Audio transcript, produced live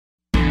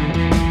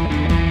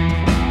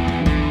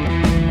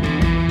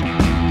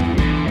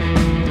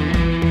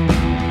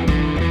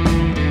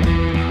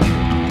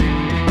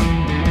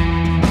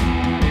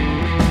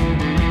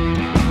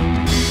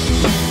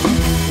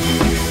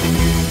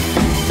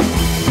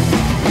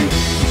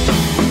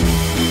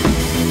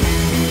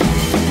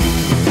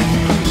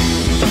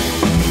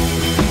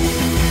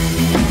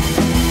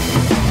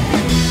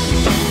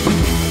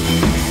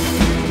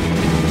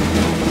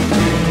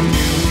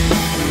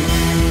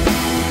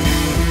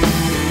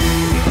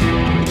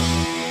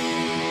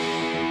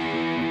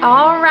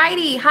All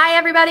righty. Hi,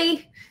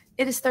 everybody.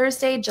 It is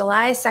Thursday,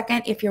 July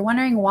 2nd. If you're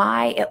wondering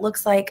why it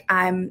looks like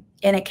I'm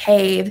in a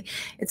cave,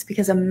 it's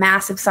because a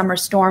massive summer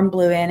storm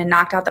blew in and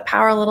knocked out the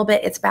power a little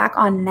bit. It's back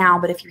on now,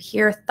 but if you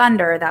hear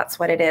thunder, that's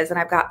what it is. And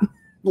I've got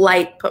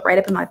light put right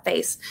up in my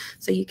face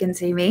so you can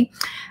see me.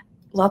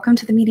 Welcome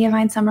to the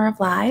Mediavine Summer of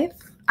Live.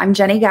 I'm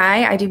Jenny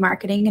Guy. I do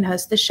marketing and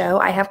host the show.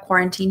 I have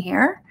quarantine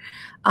here,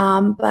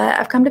 but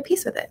I've come to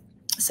peace with it.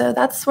 So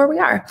that's where we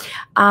are.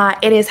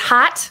 It is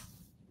hot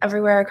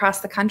everywhere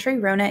across the country.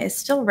 Rona is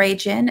still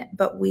raging,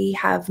 but we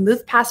have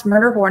moved past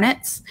murder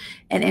hornets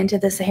and into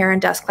the Saharan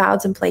dust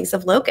clouds and plagues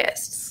of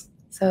locusts.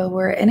 So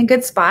we're in a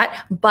good spot,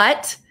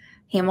 but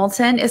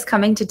Hamilton is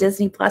coming to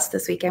Disney Plus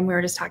this weekend. We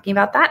were just talking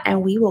about that,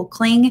 and we will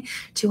cling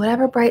to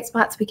whatever bright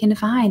spots we can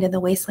find in the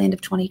wasteland of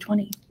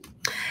 2020.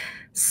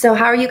 So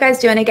how are you guys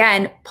doing?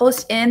 Again,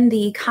 post in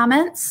the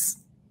comments,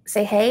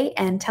 say hey,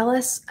 and tell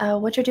us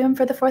what you're doing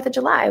for the 4th of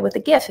July with a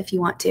GIF if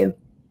you want to.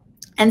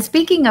 And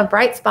speaking of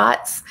bright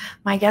spots,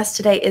 my guest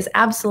today is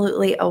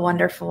absolutely a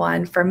wonderful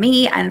one for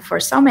me and for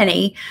so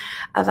many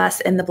of us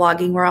in the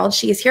blogging world.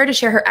 She is here to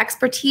share her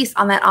expertise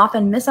on that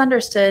often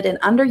misunderstood and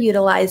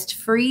underutilized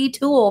free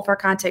tool for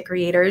content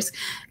creators,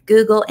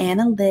 Google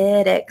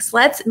Analytics.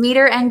 Let's meet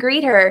her and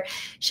greet her.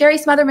 Sherry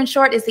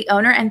Smothermon-Short is the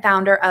owner and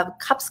founder of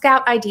Cub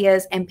Scout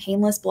Ideas and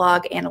Painless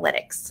Blog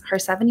Analytics. Her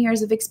 7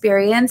 years of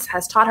experience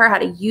has taught her how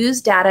to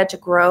use data to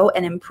grow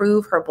and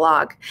improve her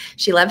blog.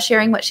 She loves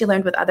sharing what she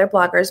learned with other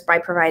bloggers by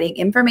providing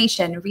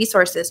information,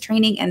 resources,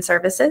 training, and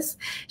services.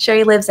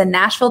 Sherry lives in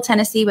Nashville,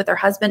 Tennessee with her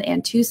husband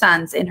and 2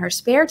 sons. In her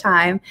spare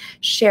time,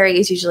 Sherry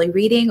is usually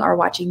reading or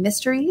watching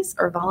mysteries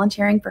or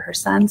volunteering for her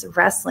son's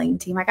wrestling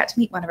team. I got to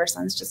meet one of her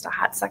sons just a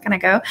hot second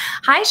ago.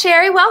 Hi,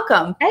 Sherry.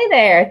 Welcome. Hey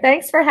there.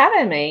 Thanks for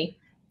having me.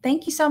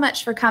 Thank you so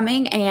much for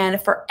coming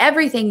and for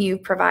everything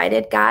you've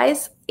provided.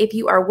 Guys, if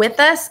you are with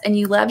us and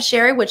you love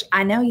Sherry, which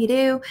I know you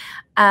do,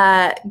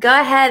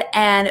 go ahead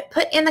and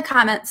put in the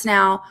comments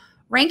now,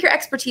 rank your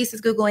expertise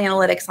as Google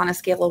Analytics on a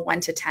scale of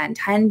 1 to 10,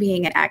 10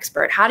 being an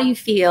expert. How do you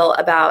feel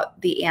about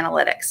the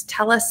analytics?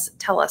 Tell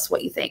us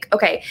what you think.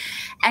 Okay.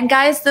 And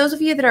guys, those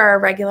of you that are our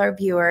regular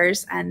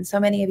viewers, and so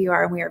many of you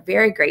are, and we are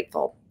very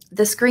grateful,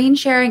 the screen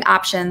sharing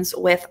options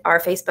with our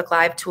Facebook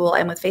Live tool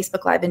and with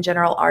Facebook Live in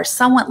general are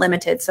somewhat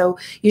limited. So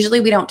usually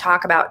we don't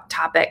talk about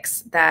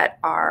topics that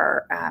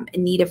are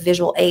in need of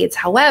visual aids.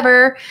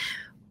 However,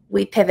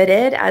 we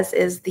pivoted, as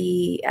is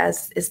the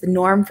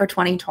norm for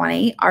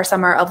 2020, our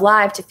Summer of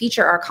Live to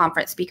feature our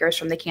conference speakers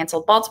from the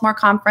canceled Baltimore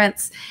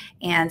conference.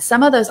 And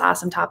some of those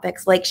awesome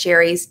topics, like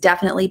Sherry's,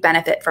 definitely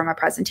benefit from a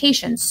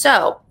presentation.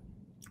 So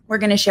we're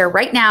going to share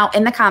right now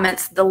in the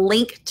comments the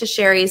link to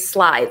Sherry's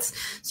slides.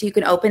 So you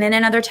can open in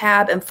another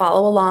tab and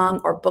follow along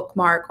or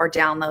bookmark or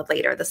download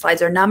later. The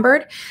slides are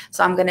numbered.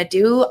 So I'm going to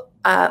do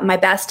my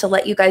best to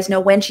let you guys know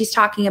when she's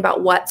talking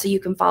about what so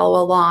you can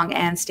follow along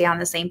and stay on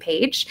the same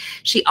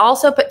page. She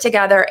also put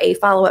together a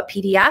follow-up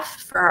PDF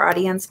for our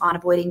audience on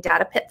avoiding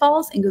data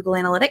pitfalls in Google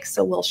Analytics.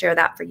 So we'll share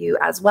that for you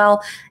as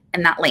well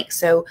in that link.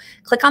 So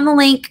click on the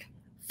link.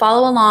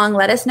 Follow along.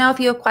 Let us know if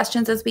you have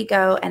questions as we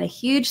go. And a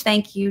huge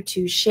thank you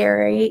to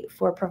Sherry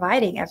for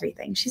providing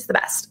everything. She's the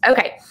best.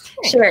 Okay,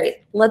 thanks. Sherry,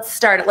 let's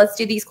start. Let's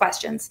do these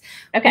questions.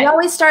 Okay. We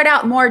always start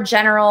out more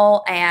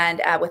general and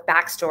with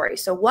backstory.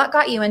 So what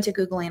got you into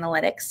Google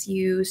Analytics?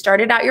 You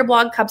started out your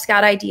blog, Cub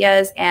Scout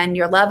Ideas, and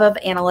your love of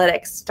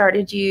analytics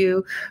started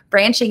you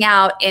branching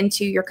out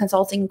into your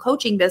consulting and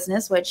coaching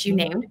business, which you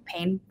named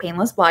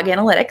Painless Blog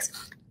Analytics.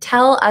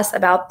 Tell us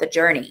about the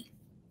journey.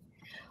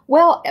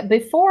 Well,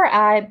 before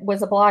I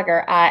was a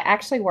blogger, I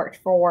actually worked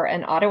for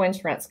an auto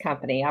insurance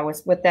company. I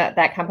was with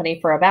that company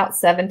for about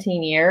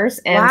 17 years.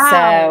 And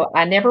so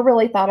I never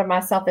really thought of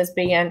myself as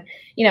being,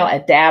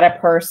 a data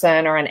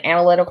person or an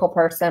analytical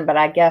person, but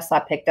I guess I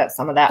picked up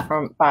some of that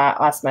by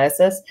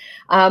osmosis.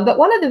 But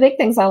one of the big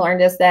things I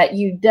learned is that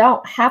you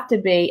don't have to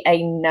be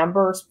a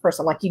numbers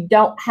person. Like, you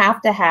don't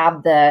have to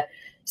have the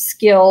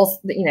skills,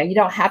 you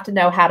don't have to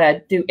know how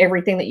to do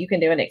everything that you can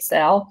do in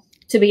Excel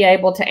to be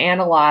able to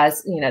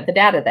analyze, the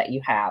data that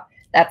you have.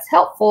 That's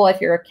helpful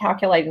if you're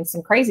calculating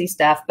some crazy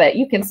stuff, but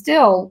you can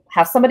still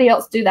have somebody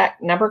else do that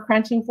number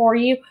crunching for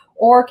you,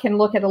 or can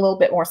look at a little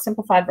bit more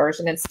simplified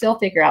version and still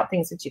figure out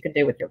things that you can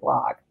do with your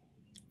blog.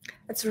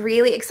 That's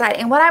really exciting.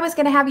 And what I was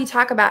going to have you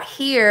talk about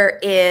here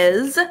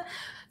is,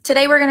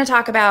 today we're going to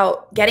talk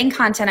about getting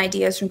content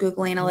ideas from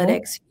Google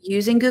Analytics,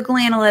 using Google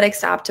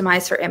Analytics to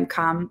optimize for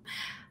income,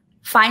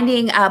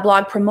 finding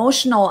blog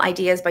promotional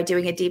ideas by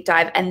doing a deep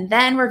dive. And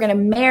then we're going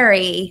to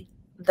marry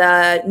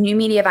the new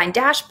Mediavine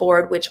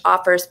Dashboard, which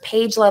offers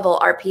page level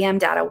RPM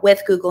data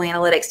with Google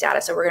Analytics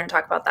data. So we're going to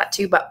talk about that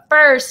too. But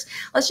first,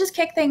 let's just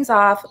kick things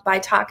off by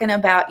talking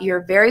about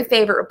your very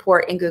favorite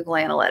report in Google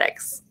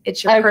Analytics.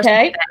 It's your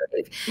personal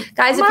favorite.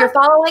 Guys, if you're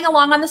following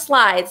along on the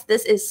slides,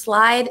 this is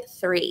slide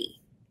 3.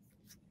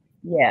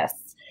 Yes.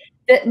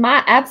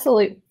 My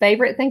absolute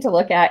favorite thing to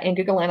look at in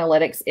Google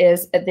Analytics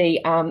is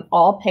the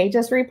all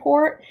pages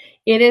report.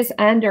 It is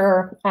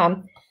under,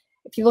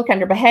 if you look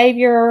under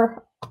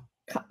behavior,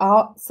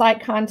 all site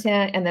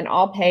content, and then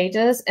all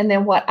pages. And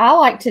then what I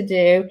like to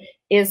do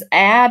is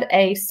add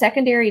a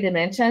secondary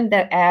dimension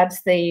that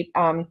adds the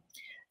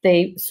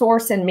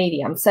source and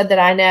medium, so that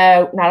I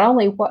know not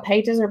only what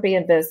pages are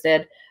being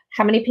visited,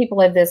 how many people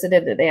have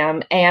visited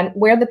them, and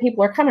where the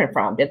people are coming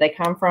from. Did they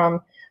come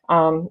from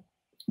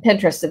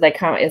Pinterest? Did they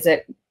come? Is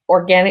it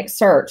organic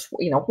search?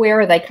 Where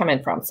are they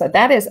coming from? So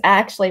that is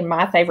actually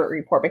my favorite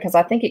report, because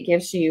I think it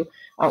gives you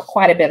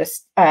quite a bit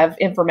of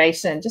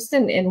information just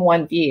in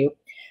one view.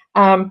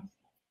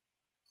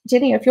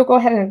 Jenny, if you'll go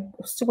ahead and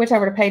switch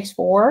over to page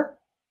 4.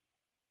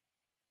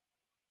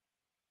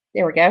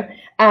 There we go.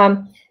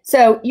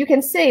 So you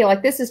can see,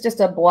 like, this is just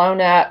a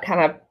blown up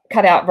kind of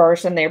cut out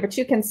version there, but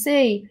you can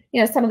see,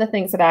 some of the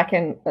things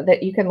that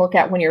you can look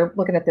at when you're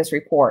looking at this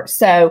report.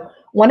 So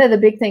one of the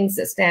big things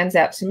that stands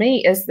out to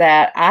me is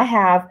that I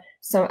have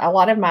a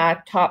lot of my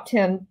top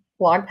 10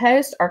 blog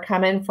posts are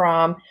coming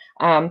from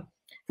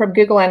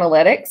Google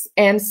Analytics.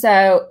 And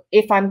so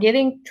if I'm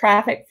getting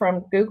traffic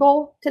from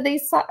Google to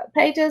these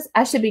pages,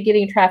 I should be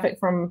getting traffic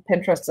from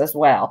Pinterest as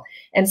well.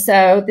 And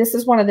so this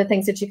is one of the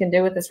things that you can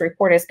do with this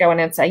report, is go in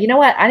and say, you know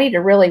what, I need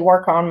to really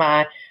work on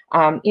my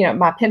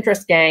my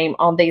Pinterest game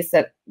on these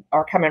that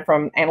are coming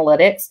from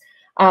analytics.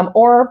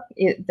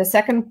 The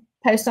second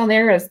post on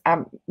there is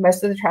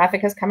most of the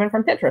traffic is coming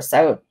from Pinterest.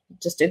 So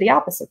just do the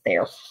opposite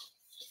there.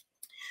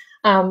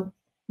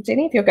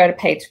 Jenny, if you'll go to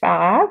page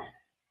 5.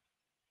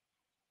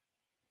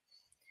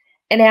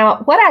 And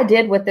now what I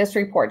did with this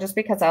report, just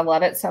because I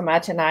love it so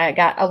much, and I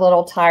got a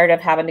little tired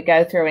of having to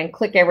go through and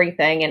click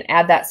everything and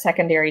add that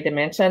secondary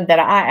dimension, that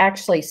I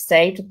actually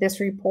saved this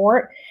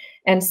report.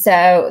 And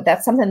so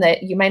that's something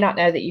that you may not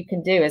know that you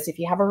can do, is if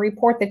you have a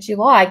report that you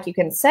like, you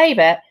can save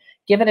it,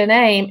 give it a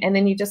name, and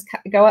then you just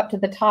go up to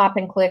the top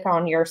and click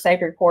on your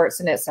saved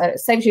reports, and it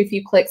saves you a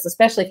few clicks,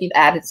 especially if you've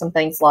added some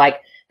things like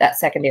that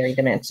secondary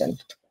dimension.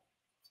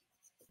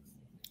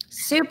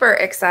 Super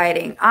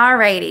exciting. All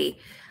righty.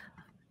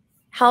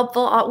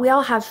 Helpful. We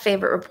all have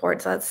favorite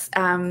reports. That's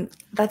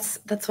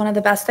one of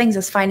the best things,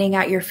 is finding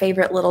out your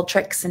favorite little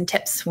tricks and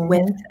tips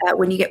with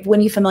when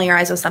you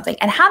familiarize with something.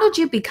 And how did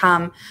you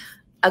become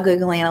a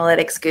Google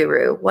Analytics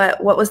guru?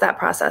 What was that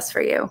process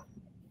for you?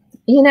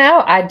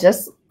 I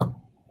just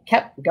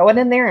kept going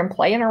in there and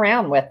playing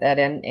around with it,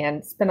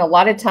 and spent a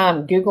lot of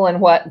time Googling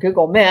what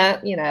Google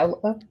meant.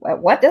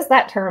 What does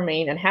that term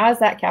mean, and how is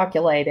that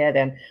calculated,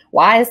 and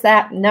why is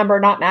that number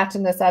not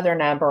matching this other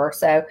number?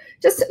 So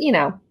just,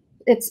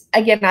 it's,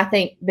 again, I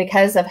think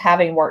because of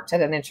having worked at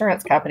an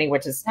insurance company,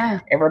 which is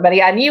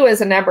everybody I knew as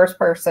a numbers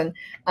person,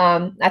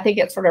 I think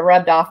it sort of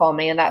rubbed off on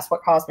me, and that's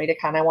what caused me to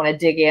kind of want to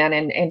dig in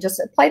and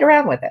just played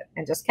around with it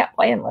and just kept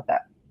playing with it.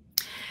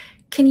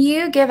 Can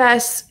you give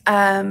us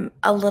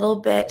a little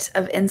bit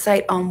of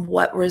insight on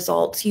what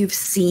results you've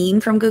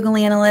seen from Google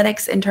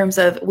Analytics, in terms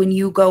of when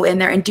you go in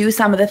there and do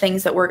some of the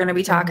things that we're going to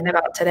be talking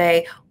about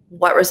today?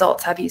 What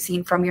results have you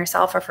seen from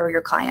yourself or for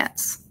your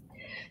clients?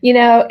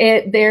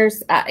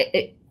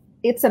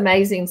 It's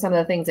amazing some of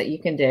the things that you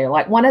can do.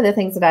 Like, one of the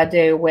things that I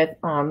do with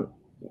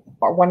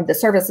or one of the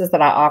services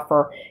that I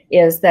offer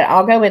is that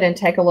I'll go in and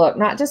take a look,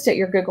 not just at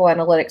your Google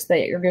Analytics, but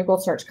at your Google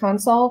Search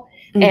Console,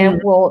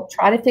 and we'll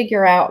try to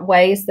figure out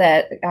ways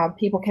that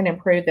people can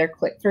improve their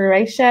click-through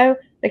ratio,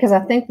 because I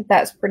think that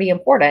that's pretty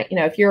important.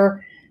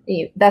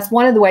 That's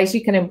one of the ways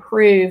you can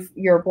improve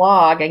your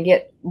blog and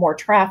get more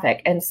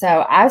traffic. And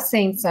so I've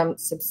seen some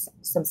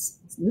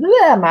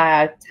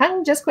my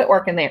tongue just quit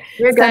working there.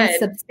 You're good.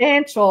 Some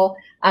substantial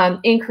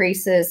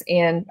increases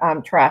in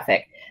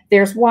traffic.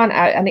 There's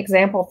an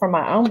example from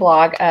my own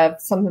blog of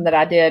something that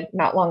I did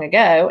not long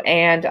ago,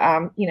 and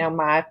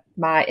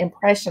my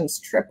impressions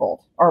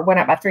tripled, or went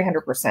up by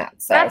 300%.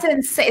 So that's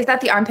insane. Is that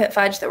the armpit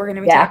fudge that we're going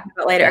to be talking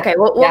about later? Okay,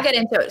 we'll get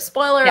into it.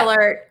 Spoiler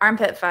alert: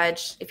 armpit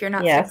fudge. If you're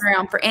not sticking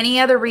around for any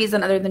other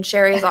reason other than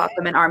Sherry is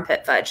awesome and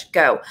armpit fudge,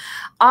 go.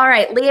 All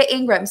right, Leah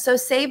Ingram. So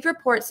saved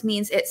reports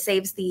means it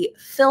saves the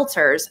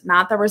filters,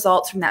 not the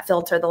results from that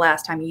filter the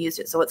last time you used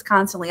it. So it's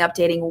constantly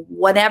updating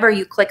whatever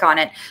you click on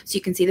it, so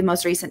you can see the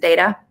most recent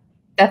data.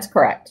 That's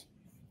correct.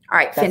 All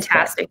right, that's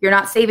fantastic. Correct. You're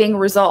not saving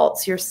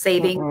results. You're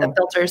saving the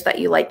filters that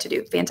you like to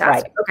do.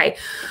 Fantastic. Right. Okay.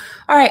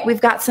 All right, we've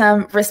got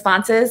some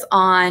responses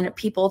on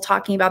people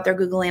talking about their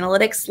Google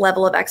Analytics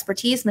level of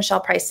expertise.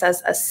 Michelle Price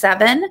says a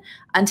 7,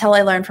 until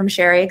I learn from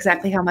Sherry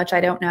exactly how much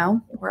I don't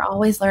know. We're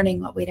always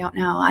learning what we don't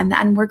know,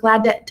 and we're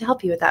glad to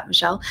help you with that,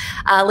 Michelle.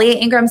 Leah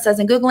Ingram says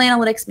in Google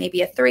Analytics,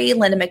 maybe a 3.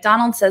 Linda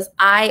McDonald says,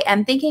 I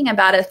am thinking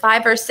about a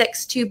 5 or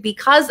 6 too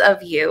because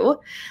of you.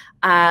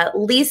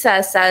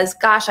 Lisa says,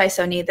 gosh, I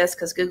so need this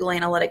because Google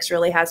Analytics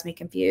really has me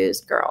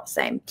confused. Girl,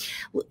 same.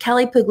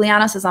 Kelly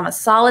Pugliano says, I'm a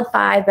solid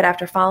 5, but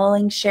after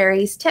following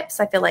Sherry's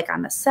tips, I feel like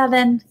I'm a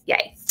 7.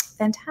 Yay.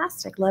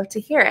 Fantastic. Love to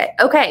hear it.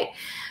 Okay.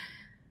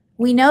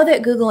 We know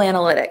that Google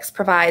Analytics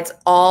provides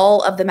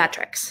all of the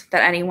metrics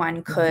that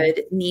anyone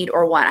could need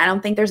or want. I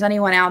don't think there's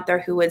anyone out there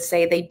who would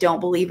say they don't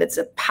believe it's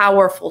a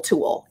powerful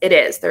tool. It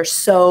is. There's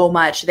so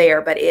much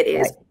there, but it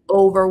is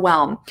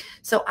overwhelmed.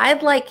 So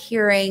I'd like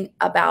hearing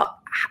about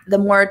the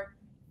more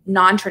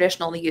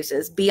non-traditional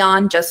uses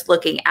beyond just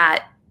looking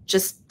at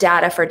just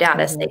data for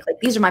data's sake. Like,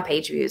 these are my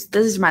page views.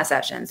 These are my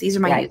sessions. These are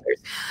my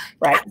users.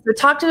 Right. So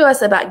talk to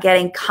us about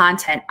getting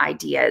content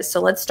ideas.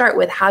 So let's start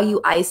with how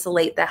you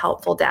isolate the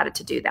helpful data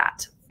to do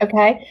that.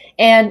 Okay.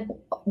 And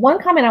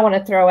one comment I want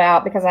to throw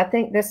out, because I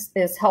think this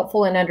is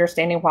helpful in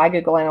understanding why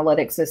Google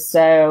Analytics is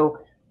so,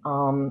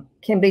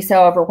 can be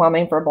so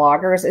overwhelming for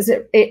bloggers, is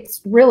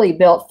it's really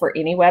built for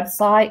any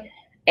website.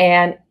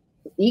 And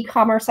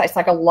e-commerce sites,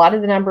 like a lot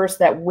of the numbers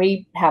that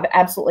we have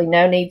absolutely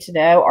no need to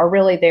know, are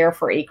really there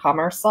for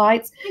e-commerce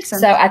sites.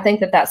 So I think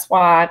that that's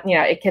why, you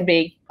know, it can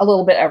be a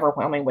little bit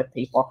overwhelming with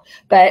people.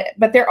 But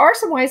there are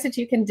some ways that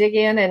you can dig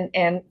in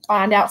and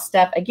find out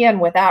stuff, again,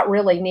 without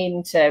really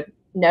needing to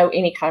know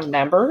any kind of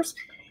numbers.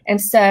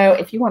 And so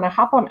if you want to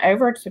hop on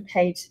over to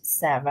page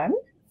 7.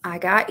 I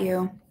got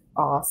you.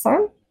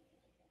 Awesome.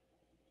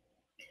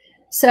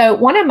 So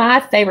one of my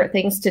favorite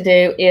things to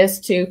do is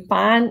to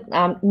find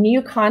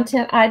new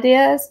content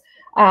ideas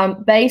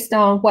based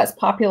on what's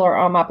popular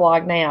on my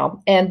blog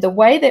now. And the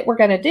way that we're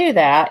going to do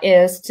that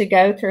is to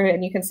go through,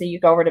 and you can see, you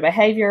go over to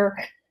behavior,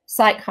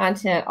 site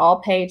content, all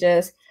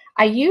pages.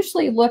 I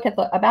usually look at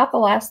about the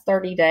last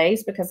 30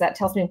 days, because that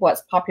tells me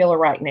what's popular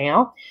right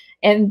now.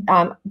 And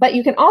but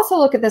you can also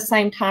look at the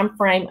same time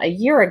frame a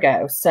year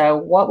ago. So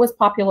what was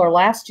popular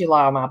last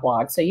July on my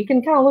blog? So you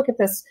can kind of look at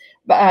this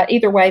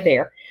either way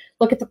there.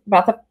 Look at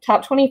about the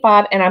top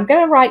 25, and I'm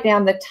going to write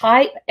down the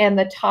type and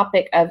the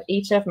topic of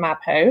each of my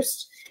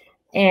posts.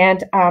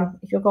 And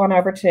if you'll go on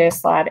over to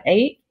slide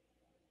 8,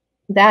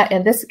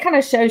 and this kind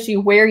of shows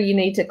you where you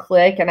need to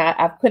click, and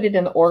I've put it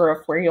in the order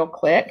of where you'll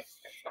click.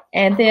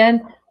 And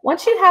then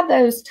once you have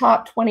those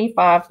top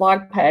 25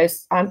 blog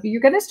posts,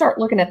 you're going to start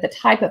looking at the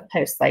type of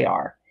posts they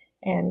are.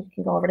 And you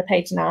can go over to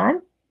page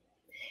 9.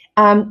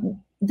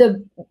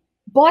 The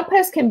blog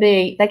posts can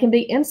be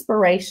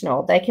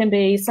inspirational. They can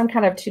be some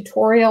kind of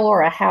tutorial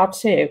or a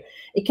how-to.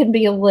 It can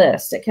be a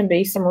list. It can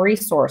be some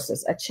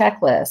resources, a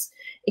checklist.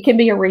 It can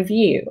be a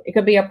review. It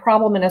could be a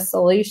problem and a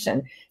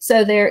solution.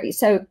 So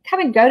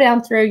kind of go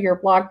down through your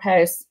blog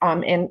posts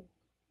and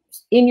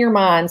in your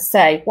mind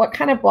say, what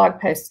kind of blog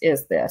post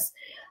is this?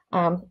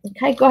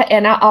 Okay, go ahead.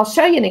 And I'll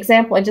show you an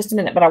example in just a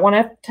minute, but I want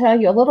to tell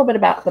you a little bit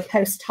about the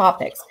post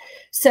topics.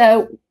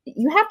 So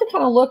you have to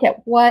kind of look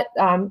at what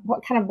kind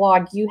of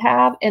blog you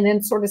have, and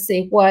then sort of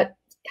see what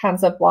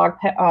kinds of blog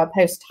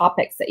post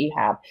topics that you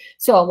have.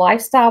 So a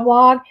lifestyle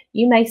blog,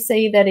 you may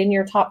see that in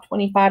your top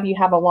 25, you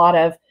have a lot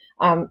of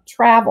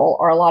travel,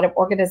 or a lot of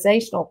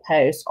organizational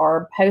posts,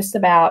 or posts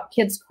about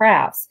kids'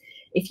 crafts.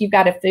 If you've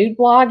got a food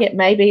blog, it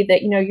may be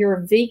that, you know,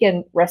 your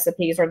vegan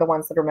recipes are the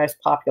ones that are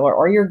most popular,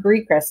 or your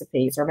Greek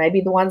recipes, or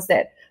maybe the ones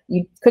that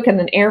you cook in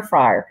an air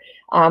fryer,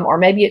 or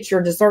maybe it's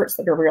your desserts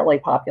that are really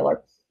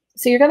popular.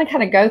 So you're going to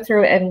kind of go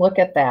through and look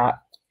at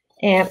that.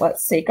 And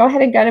let's see, go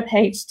ahead and go to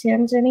page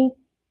 10, Jenny.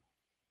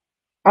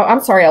 Oh, I'm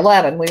sorry,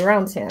 11. We were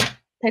on 10.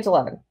 Page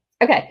 11.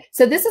 Okay,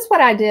 so this is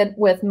what I did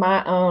with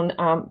my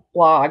own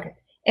blog.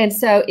 And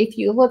so if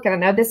you look, and I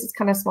know this is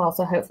kind of small,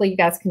 so hopefully you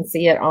guys can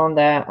see it on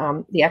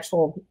the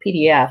actual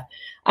PDF.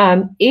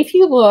 If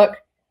you look,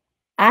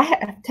 I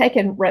have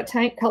taken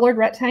colored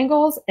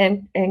rectangles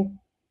and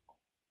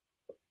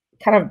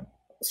kind of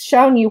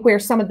shown you where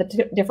some of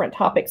the different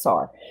topics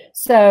are.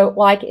 So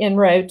like in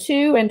row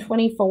 2 and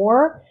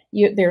 24,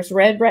 there's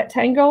red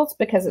rectangles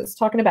because it's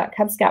talking about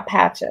Cub Scout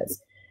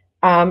patches.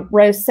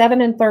 Rows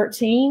 7 and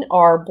 13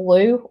 are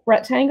blue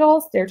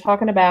rectangles. They're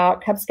talking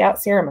about Cub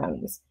Scout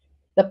ceremonies.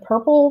 The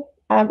purple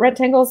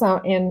rectangles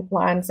in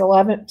lines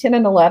 10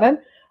 and 11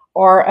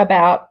 are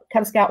about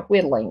Cub Scout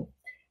whittling.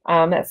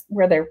 That's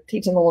where they're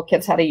teaching the little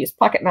kids how to use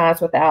pocket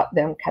knives without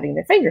them cutting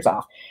their fingers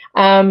off.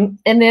 And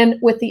then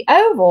with the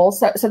oval,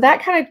 so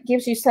that kind of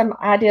gives you some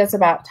ideas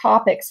about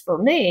topics for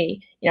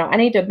me. You know, I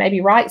need to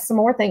maybe write some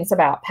more things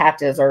about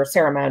patches or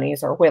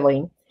ceremonies or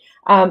whittling.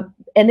 And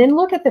then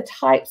look at the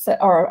types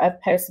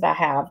of posts that I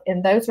have,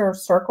 and those are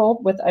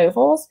circled with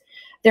ovals.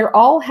 They're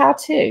all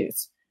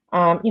how-tos.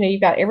 You know,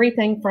 you've got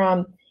everything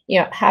from, you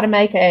know, how to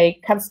make a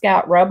Cub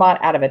Scout robot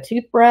out of a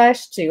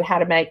toothbrush to how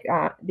to make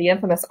the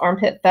infamous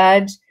armpit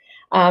fudge.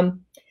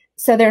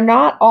 So they're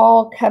not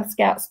all Cub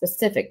Scout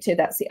specific too.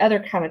 That's the other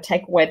kind of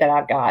takeaway that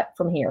I've got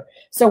from here.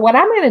 So what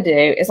I'm going to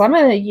do is I'm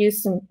going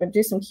to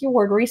do some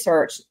keyword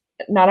research,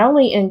 not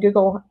only in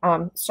Google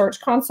Search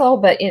Console,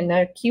 but in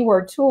the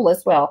keyword tool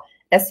as well.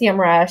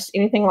 SEMrush,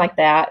 anything like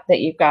that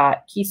you've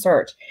got, key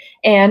search,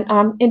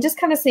 and just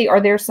kind of see,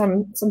 are there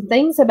some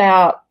things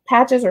about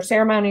patches or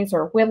ceremonies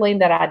or whittling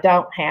that I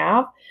don't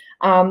have,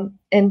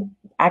 and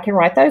I can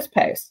write those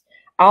posts.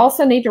 I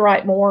also need to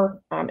write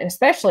more, and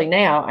especially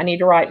now, I need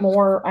to write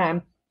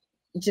more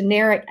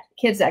generic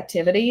kids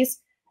activities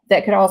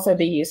that could also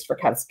be used for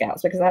Cub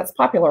Scouts, because that's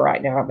popular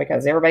right now,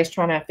 because everybody's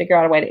trying to figure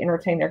out a way to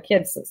entertain their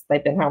kids since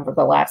they've been home for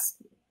the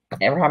last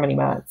ever how many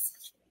months.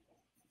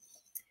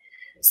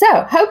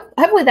 So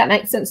hopefully that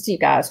makes sense to you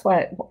guys,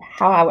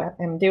 how I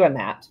am doing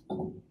that.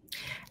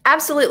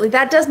 Absolutely.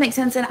 That does make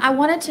sense. And I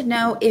wanted to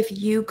know if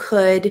you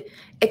could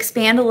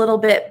expand a little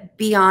bit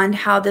beyond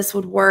how this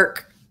would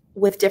work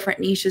with different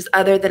niches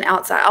other than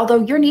outside?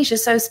 Although your niche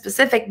is so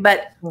specific,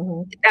 but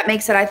that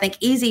makes it, I think,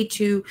 easy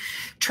to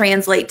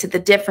translate to the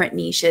different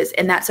niches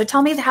in that. So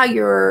tell me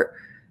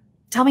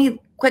tell me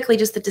quickly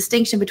just the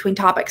distinction between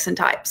topics and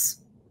types.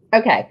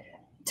 Okay.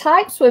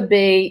 Types would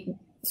be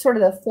sort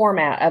of the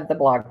format of the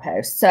blog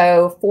post.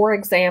 So for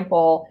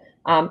example,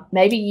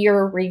 maybe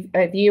you're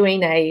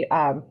reviewing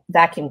a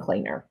vacuum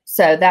cleaner.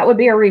 So that would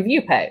be a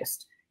review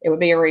post. It would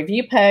be a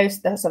review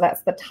post. So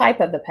that's the type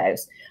of the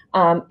post.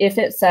 If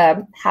it's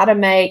how to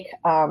make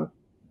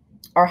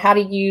or how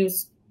to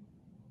use,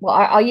 well,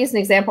 I'll use an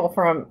example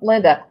from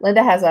Linda.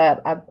 Linda has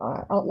a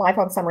Life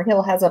on Summer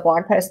Hill has a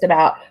blog post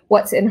about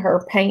what's in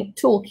her paint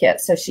toolkit.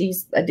 So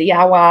she's a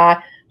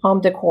DIY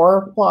home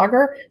decor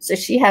blogger. So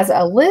she has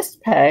a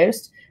list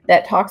post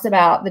that talks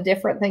about the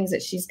different things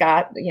that she's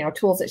got,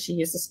 tools that she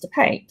uses to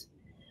paint.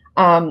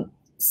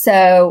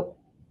 So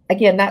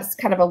again, that's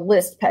kind of a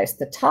list post.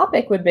 The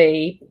topic would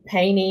be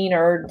painting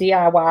or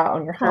DIY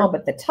on your home,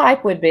 but the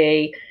type would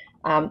be,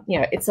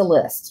 it's a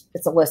list.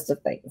 It's a list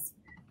of things.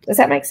 Does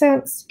that make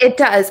sense? It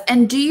does.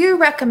 And do you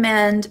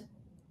recommend,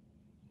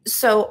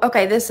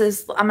 okay,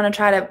 I'm going to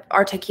try to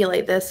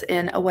articulate this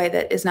in a way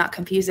that is not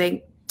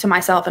confusing to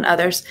myself and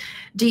others.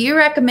 Do you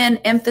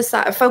recommend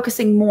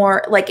focusing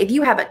more, like if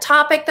you have a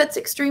topic that's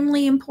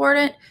extremely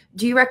important,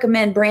 do you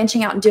recommend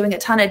branching out and doing a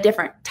ton of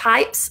different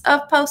types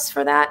of posts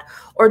for that?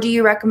 Or do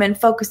you recommend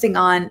focusing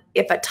on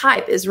if a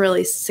type is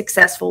really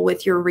successful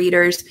with your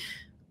readers?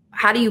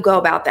 How do you go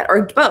about that?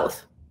 Or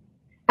both?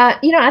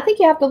 I think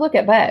you have to look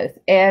at both.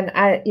 And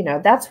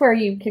that's where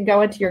you can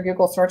go into your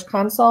Google Search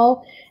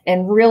Console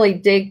and really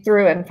dig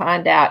through and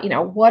find out,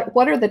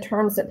 what are the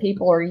terms that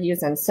people are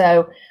using.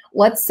 So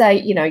let's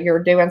say,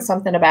 you're doing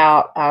something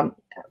about,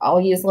 I'll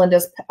use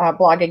Linda's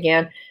blog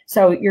again.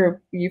 So you're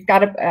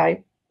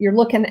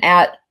looking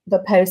at the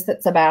post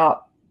that's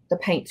about the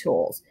paint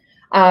tools.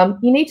 You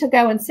need to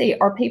go and see,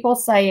 are people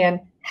saying,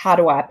 how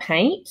do I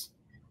paint?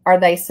 Are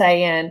they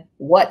saying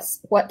what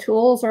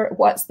tools or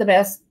what's the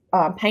best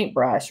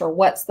paintbrush, or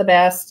what's the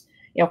best,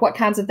 what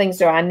kinds of things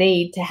do I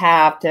need to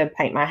have to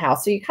paint my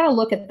house? So you kind of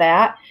look at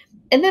that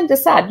and then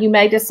decide. You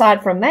may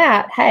decide from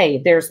that,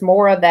 hey, there's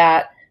more of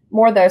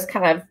those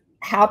kind of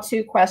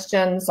how-to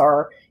questions,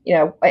 or,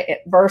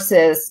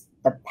 versus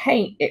the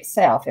paint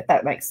itself, if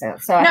that makes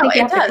sense. So I think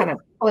you have to kind of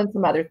pull in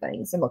some other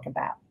things and look at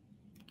that.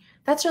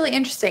 That's really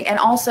interesting. And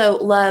also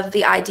love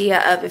the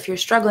idea of, if you're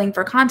struggling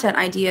for content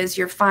ideas,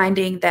 you're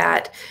finding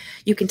that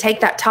you can take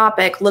that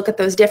topic, look at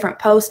those different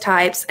post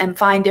types, and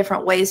find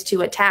different ways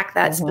to attack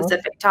that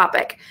specific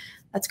topic.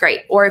 That's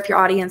great. Or if your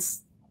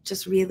audience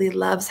just really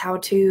loves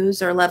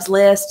how-tos or loves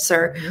lists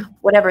or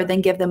whatever, then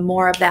give them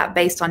more of that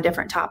based on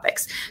different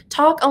topics.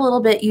 Talk a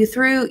little bit, you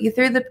threw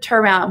the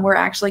term out, and we're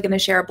actually going to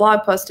share a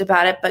blog post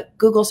about it, but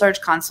Google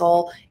Search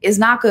Console is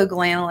not Google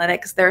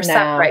Analytics. They're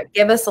separate.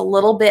 Give us a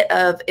little bit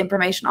of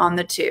information on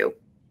the two.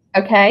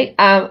 Okay.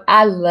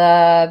 I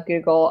love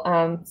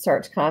Google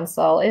Search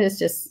Console.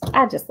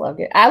 I just love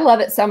it. I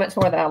love it so much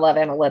more than I love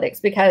analytics,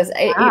 because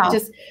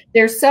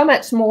there's so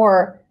much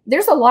more.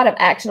 There's a lot of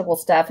actionable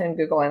stuff in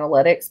Google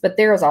Analytics, but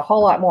there is a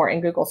whole lot more in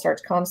Google Search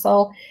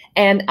Console.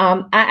 And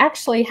I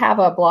actually have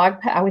a blog.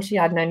 I wish you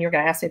had known you were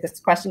going to ask me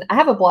this question. I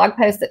have a blog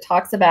post that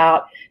talks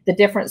about the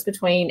difference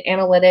between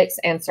analytics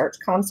and Search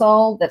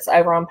Console that's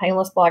over on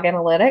Painless Blog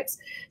Analytics.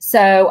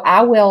 So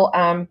I will,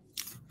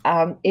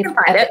 if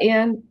at the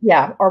end,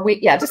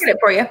 just get it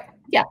for you.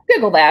 Yeah,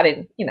 Google that,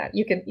 and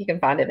you can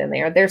find it in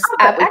there.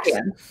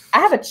 I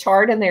have a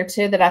chart in there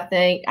too that I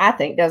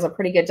think does a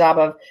pretty good job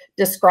of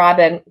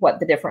describing what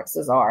the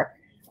differences are.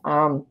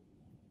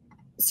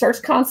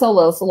 Search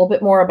Console is a little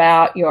bit more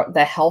about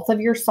the health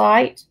of your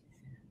site,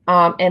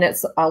 and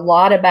it's a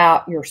lot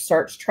about your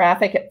search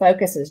traffic. It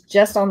focuses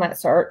just on that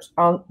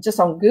just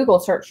on Google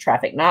search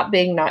traffic, not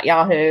Bing, not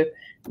Yahoo,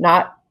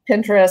 not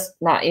Pinterest,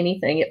 not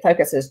anything. It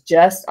focuses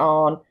just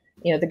on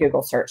the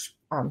Google search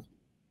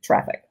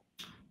traffic.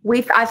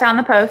 I found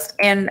the post,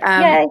 and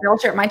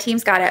my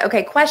team's got it.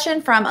 Okay,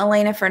 question from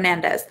Elena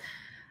Fernandez.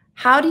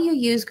 How do you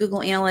use Google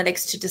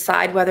Analytics to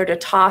decide whether to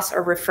toss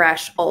or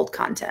refresh old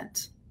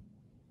content?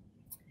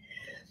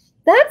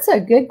 That's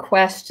a good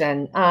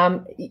question.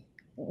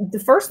 The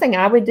first thing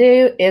I would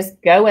do is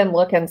go and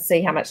look and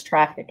see how much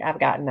traffic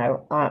I've gotten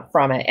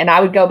from it. And I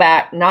would go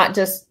back, not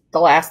just the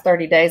last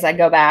 30 days, I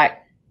go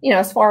back,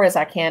 as far as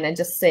I can, and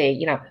just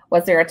see,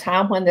 was there a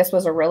time when this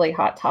was a really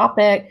hot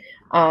topic?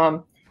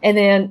 And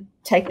then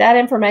take that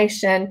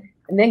information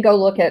and then go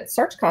look at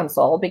Search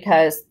Console,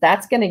 because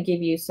that's going to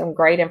give you some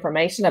great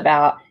information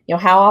about,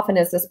 how often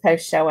is this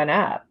post showing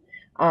up?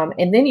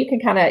 And then you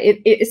can kind of,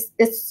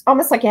 it's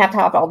almost like you have to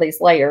have all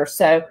these layers.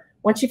 So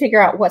once you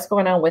figure out what's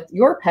going on with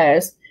your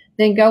post,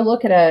 then go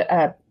look at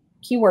a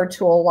keyword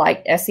tool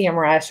like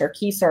SEMrush or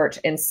Key Search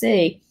and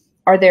see,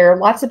 are there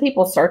lots of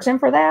people searching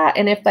for that?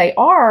 And if they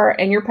are,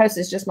 and your post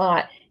is just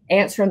not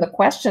answering the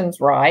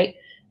questions right,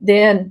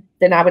 then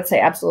I would say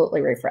absolutely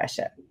refresh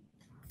it.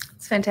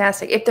 It's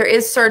fantastic. If there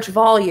is search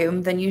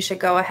volume, then you should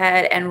go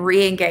ahead and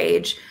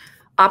re-engage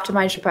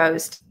optimize your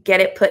post, get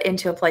it put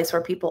into a place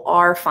where people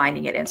are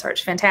finding it in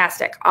search.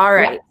 Fantastic. All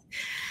right. Yeah.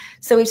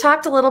 So we've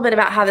talked a little bit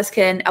about how this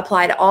can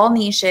apply to all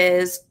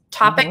niches,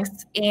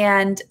 topics,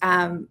 and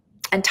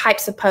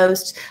types of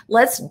posts.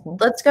 Let's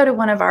go to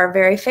one of our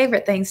very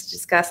favorite things to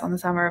discuss on the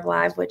Summer of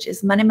Live, which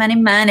is money, money,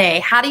 money.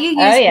 How do you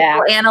use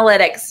Google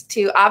Analytics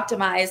to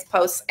optimize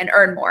posts and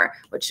earn more?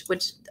 Which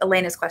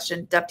Elena's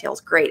question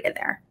dovetails great in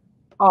there.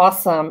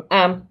 Awesome.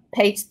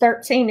 Page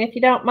 13, if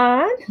you don't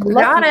mind.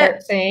 Got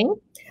it. 13.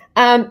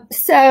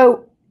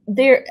 So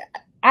there,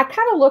 I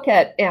kind of look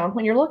at,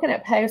 when you're looking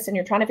at posts and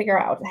you're trying to figure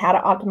out how to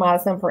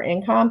optimize them for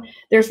income,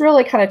 there's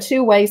really kind of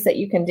two ways that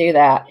you can do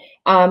that.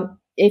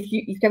 If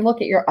you can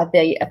look at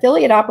the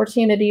affiliate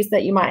opportunities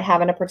that you might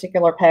have in a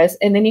particular post,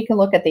 and then you can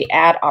look at the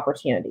ad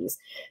opportunities.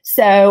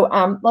 So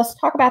let's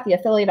talk about the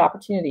affiliate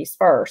opportunities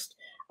first.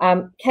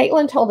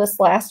 Caitlin told us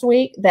last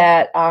week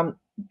that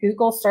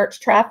Google search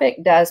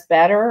traffic does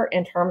better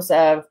in terms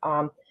of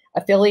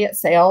affiliate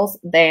sales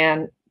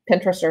than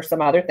Pinterest or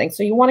some other things.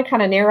 So you want to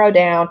kind of narrow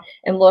down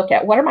and look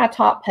at what are my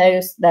top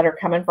posts that are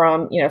coming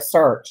from,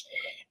 search.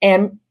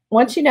 And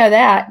once you know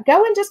that,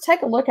 go and just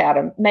take a look at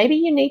them. Maybe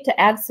you need to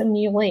add some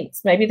new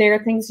links. Maybe there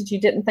are things that you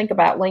didn't think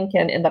about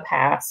linking in the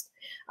past.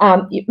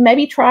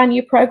 Maybe try a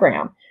new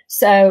program.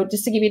 So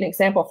just to give you an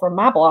example from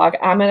my blog,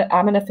 I'm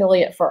an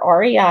affiliate for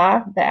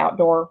REI, the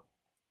outdoor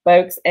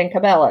folks, and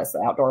Cabela's, the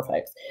outdoor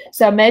folks.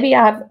 So maybe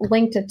I've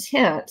linked a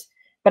tent,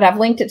 but I've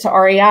linked it to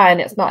REI and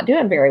it's not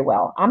doing very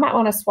well. I might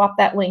want to swap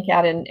that link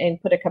out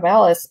and put a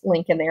Cabela's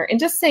link in there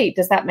and just see,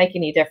 does that make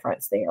any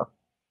difference there?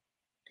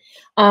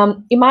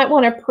 You might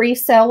want to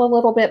pre-sell a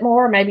little bit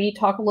more. Maybe you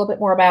talk a little bit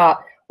more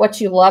about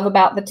what you love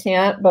about the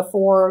tent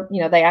before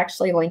they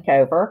actually link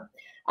over.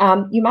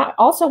 You might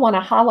also want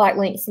to highlight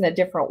links in a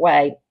different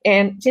way.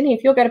 And Jenny,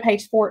 if you'll go to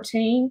page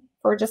 14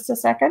 for just a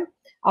second,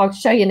 I'll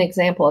show you an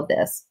example of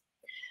this.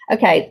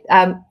 Okay,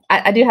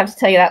 I do have to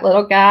tell you that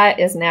little guy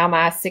is now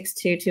my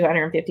 6'2",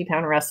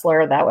 250-pound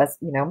wrestler. That was,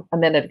 a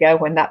minute ago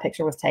when that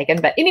picture was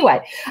taken. But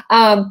anyway,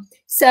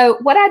 so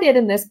what I did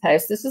in this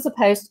post, this is a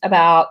post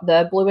about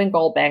the Blue and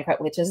Gold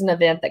Banquet, which is an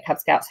event that Cub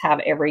Scouts have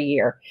every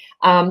year.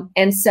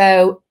 And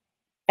so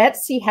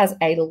Etsy has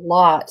a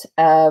lot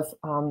of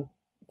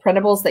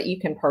printables that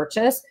you can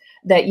purchase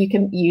that you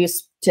can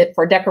use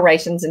for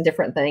decorations and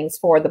different things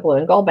for the Blue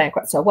and Gold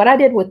Banquet. So what I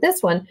did with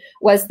this one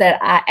was that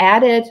I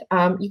added,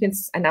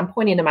 and I'm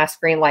pointing to my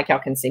screen like y'all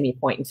can see me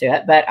pointing to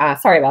it, but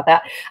sorry about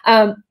that.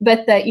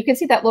 But you can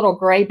see that little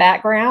gray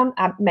background.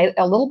 I made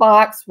a little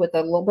box with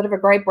a little bit of a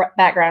gray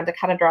background to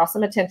kind of draw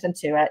some attention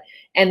to it.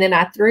 And then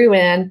I threw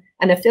in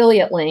an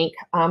affiliate link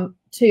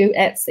to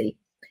Etsy.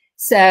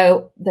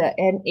 So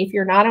and if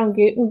you're not on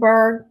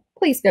Gutenberg,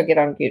 please go get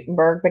on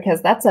Gutenberg,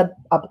 because that's a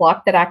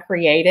block that I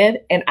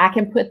created, and I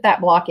can put that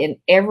block in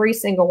every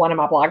single one of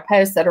my blog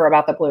posts that are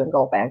about the Blue and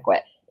Gold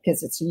Banquet,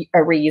 because it's a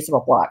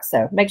reusable block.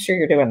 So make sure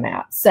you're doing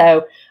that.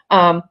 So,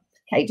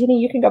 okay, Jenny,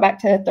 you can go back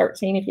to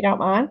 13 if you don't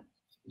mind.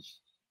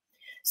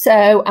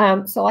 So,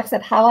 like I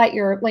said, highlight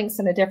your links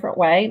in a different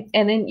way.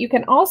 And then you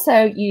can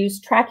also use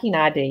tracking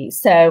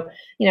IDs. So,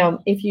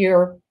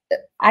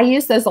 I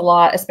use those a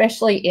lot,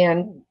 especially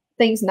in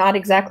things not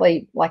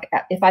exactly like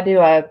if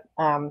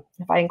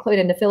I include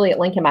an affiliate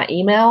link in my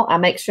email, I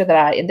make sure that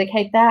I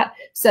indicate that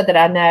so that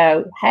I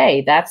know,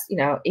 hey, that's,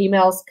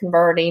 emails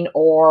converting,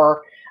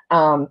 or,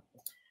 maybe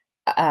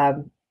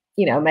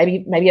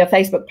a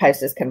Facebook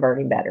post is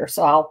converting better.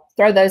 So I'll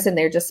throw those in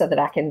there just so that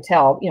I can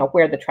tell,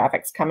 where the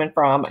traffic's coming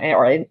from,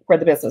 or where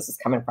the business is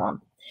coming from.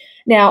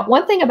 Now,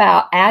 one thing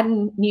about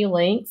adding new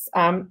links,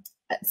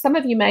 some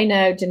of you may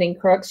know Janine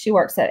Crooks. She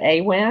works at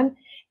AWIN.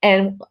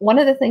 And one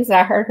of the things that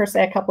I heard her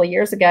say a couple of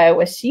years ago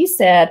was she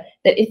said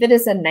that if it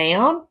is a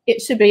noun,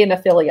 it should be an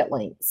affiliate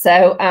link.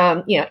 So,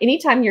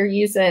 anytime you're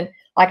using,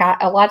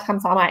 a lot of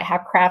times I might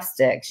have craft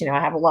sticks. I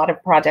have a lot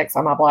of projects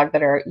on my blog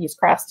that use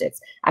craft sticks.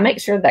 I make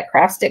sure that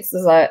craft sticks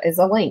is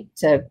a link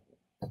to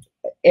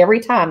every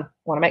time. I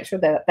want to make sure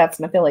that that's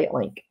an affiliate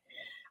link.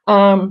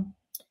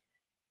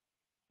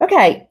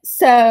 Okay,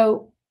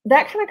 so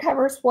that kind of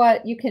covers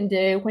what you can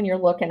do when you're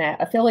looking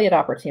at affiliate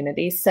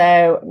opportunities.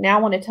 So now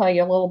I want to tell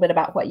you a little bit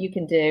about what you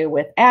can do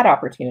with ad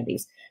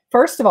opportunities.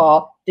 First of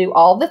all, do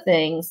all the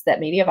things that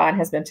Mediavine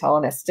has been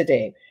telling us to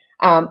do.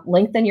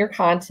 Lengthen your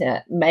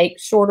content, make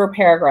shorter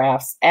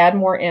paragraphs, add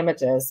more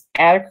images,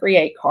 add a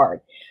create card.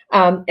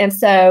 And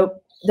so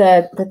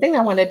the thing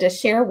I wanted to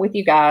share with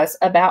you guys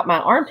about my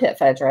armpit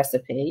fudge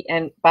recipe,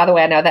 and by the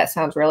way, I know that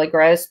sounds really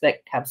gross, but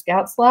Cub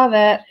Scouts love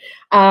it.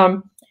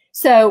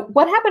 So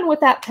what happened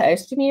with that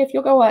post, Jimmy, if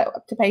you'll go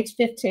up to page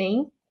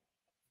 15,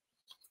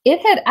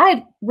 I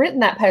had written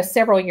that post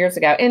several years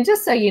ago. And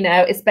just so you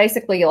know, it's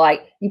basically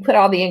like you put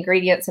all the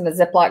ingredients in a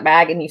Ziploc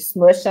bag and you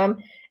smush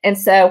them. And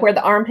so where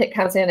the armpit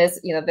comes in is,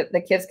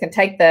 the kids can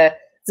take the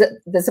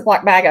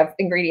Ziploc bag of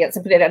ingredients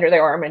and put it under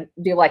their arm and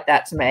do like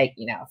that to make,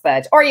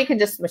 fudge. Or you can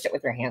just smush it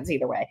with your hands,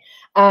 either way.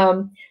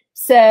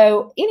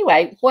 So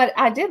anyway, what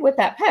I did with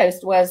that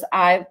post was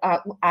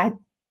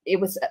it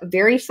was a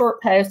very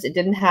short post. It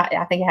didn't have,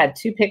 I think it had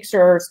 2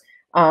 pictures,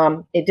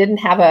 It didn't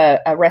have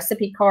a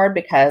recipe card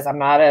because I'm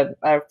not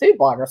a food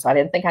blogger, so I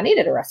didn't think I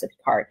needed a recipe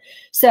card.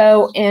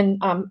 So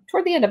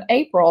toward the end of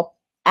April,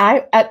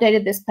 I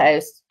updated this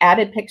post,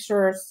 added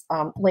pictures,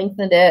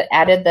 lengthened it,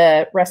 added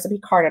the recipe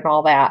card and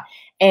all that.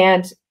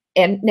 And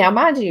now,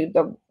 mind you,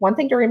 the one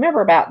thing to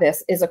remember about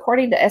this is,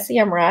 according to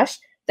SEMrush,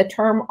 the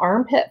term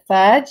armpit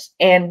fudge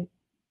and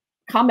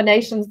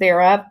combinations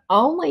thereof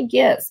only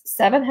gets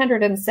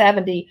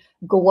 770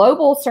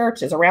 global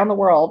searches around the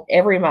world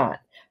every month.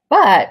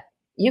 But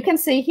you can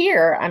see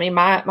here, I mean,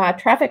 my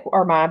traffic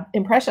or my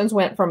impressions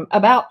went from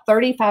about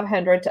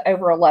 3,500 to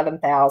over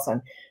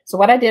 11,000. So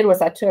what I did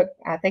was I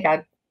think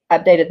I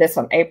updated this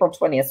on April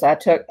 20th. So I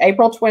took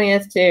April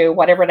 20th to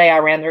whatever day I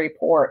ran the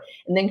report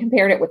and then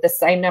compared it with the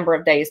same number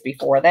of days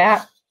before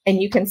that.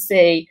 And you can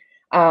see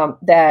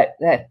that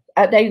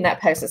updating that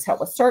post has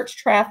helped with search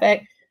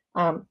traffic.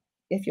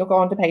 If you'll go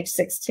on to page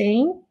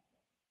 16,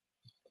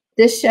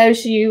 this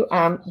shows you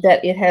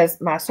that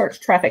my search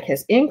traffic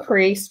has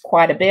increased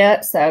quite a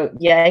bit. So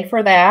yay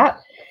for that.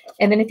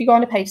 And then if you go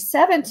on to page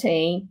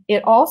 17,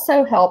 it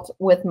also helped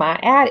with my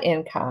ad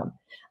income.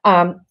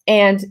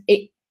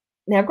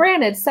 Now,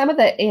 granted, some of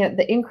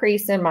the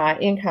increase in my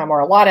income, or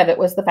a lot of it,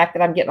 was the fact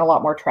that I'm getting a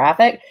lot more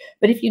traffic.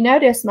 But if you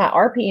notice, my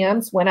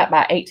RPMs went up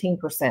by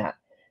 18%.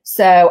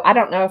 So I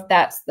don't know if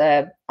that's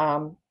the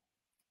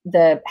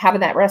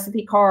having that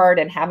recipe card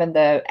and having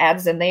the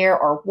ads in there,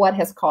 or what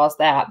has caused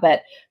that.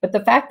 But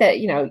the fact that,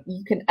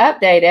 you can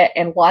update it,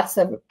 and lots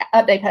of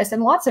update posts,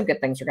 and lots of good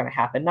things are going to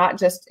happen. Not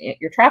just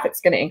your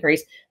traffic's going to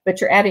increase,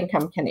 but your ad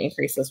income can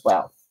increase as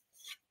well.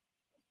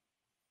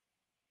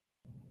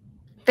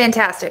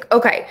 Fantastic.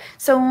 Okay.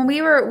 So when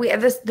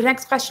the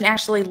next question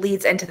actually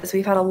leads into this.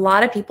 We've had a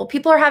lot of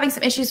people are having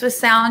some issues with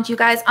sound. You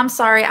guys, I'm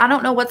sorry. I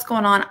don't know what's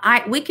going on.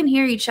 We can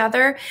hear each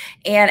other,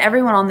 and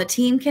everyone on the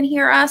team can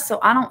hear us. So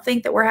I don't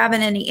think that we're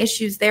having any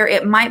issues there.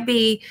 It might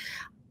be,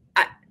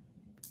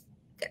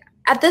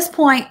 at this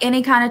point,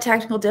 any kind of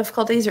technical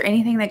difficulties or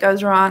anything that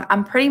goes wrong,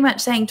 I'm pretty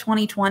much saying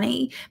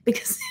 2020,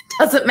 because it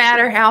doesn't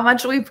matter how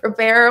much we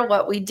prepare,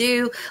 what we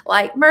do,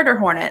 like murder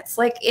hornets.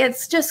 Like,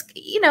 it's just,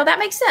 that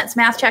makes sense.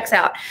 Math checks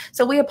out.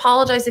 So we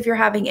apologize if you're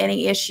having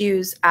any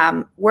issues.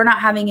 We're not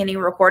having any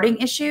recording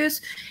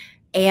issues.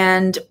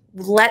 And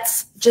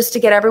let's, just to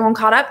get everyone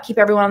caught up, keep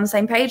everyone on the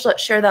same page,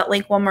 let's share that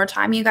link one more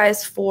time, you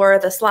guys, for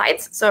the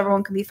slides, so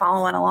everyone can be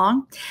following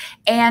along.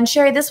 And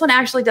Sherry, this one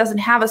actually doesn't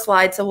have a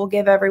slide, so we'll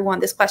give everyone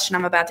this question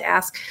I'm about to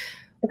ask.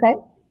 Okay.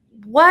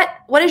 What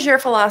is your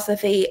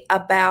philosophy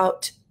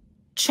about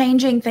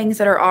changing things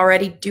that are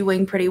already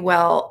doing pretty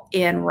well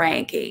in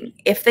ranking?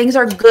 If things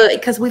are good,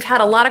 because we've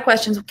had a lot of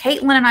questions.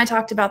 Caitlin and I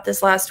talked about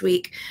this last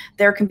week.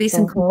 There can be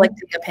some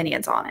conflicting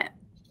opinions on it.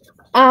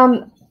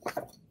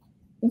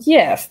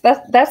 Yes,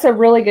 that's a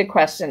really good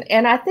question.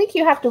 And I think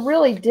you have to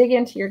really dig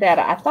into your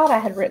data. I thought I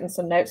had written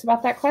some notes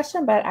about that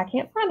question, but I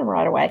can't find them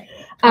right away.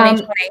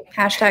 2020,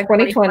 hashtag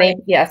 2020.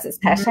 Yes, it's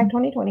hashtag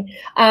 2020.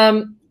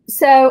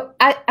 So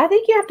I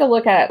think you have to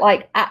look at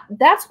it.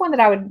 That's one that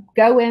I would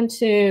go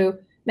into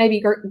maybe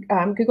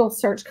Google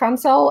Search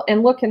Console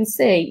and look and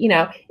see,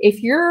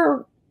 if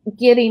you're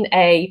getting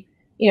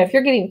if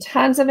you're getting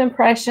tons of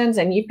impressions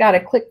and you've got a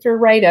click-through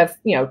rate of,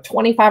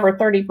 25 or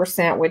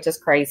 30%, which is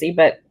crazy,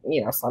 but,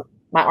 so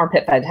my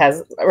armpit fudge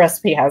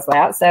recipe has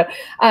that. So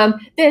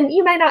then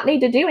you may not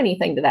need to do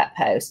anything to that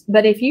post.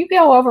 But if you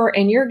go over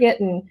and you're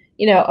getting,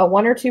 a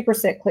 1 or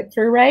 2%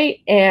 click-through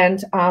rate,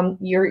 and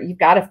you've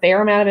got a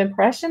fair amount of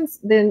impressions,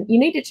 then you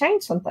need to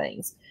change some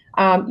things.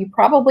 You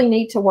probably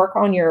need to work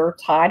on your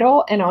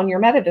title and on your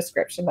meta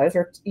description. Those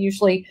are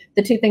usually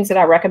the two things that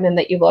I recommend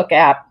that you look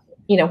at,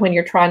 when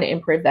you're trying to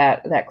improve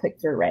that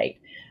click-through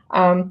rate.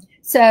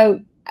 So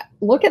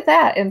look at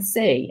that and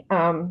see.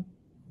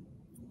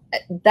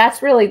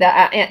 That's really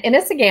and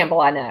it's a gamble,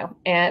 I know.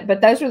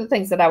 But those are the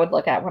things that I would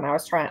look at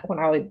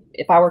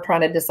if I were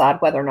trying to decide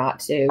whether or not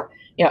to,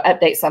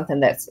 update something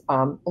that's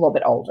a little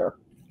bit older.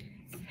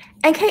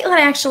 And Caitlin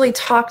actually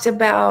talked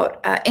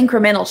about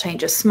incremental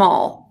changes,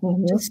 small.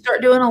 Just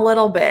start doing a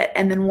little bit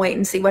and then wait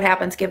and see what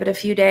happens. Give it a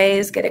few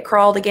days, get it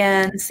crawled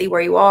again, see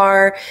where you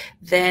are.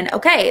 Then,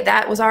 okay,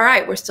 that was all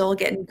right. We're still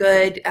getting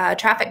good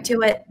traffic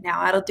to it.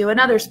 Now I'll do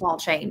another small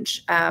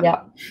change.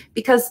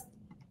 Because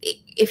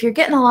if you're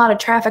getting a lot of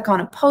traffic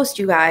on a post,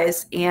 you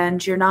guys,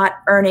 and you're not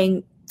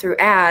earning through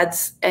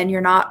ads and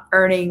you're not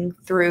earning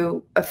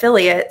through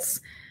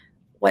affiliates,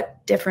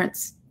 what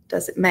difference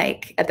does it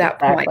make at that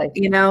point?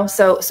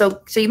 So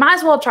you might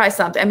as well try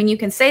something. I mean, you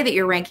can say that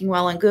you're ranking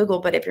well in Google,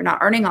 but if you're not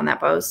earning on that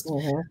post,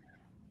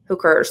 who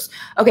cares?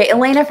 Okay,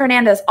 Elena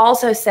Fernandez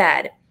also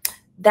said,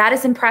 that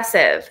is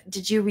impressive.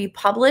 Did you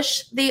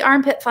republish the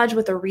armpit fudge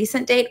with a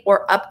recent date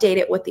or update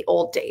it with the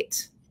old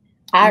date?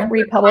 I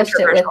republished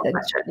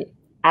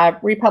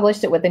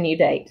it with a new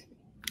date.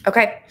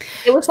 Okay.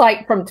 It was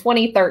like from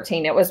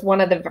 2013. It was one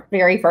of the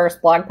very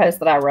first blog posts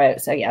that I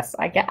wrote. So yes,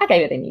 I gave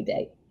it a new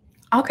date.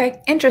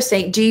 Okay.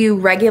 Interesting. Do you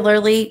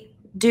regularly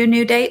do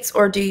new dates,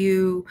 or do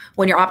you,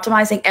 when you're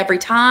optimizing, every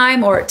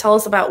time? Or tell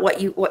us about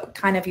what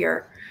kind of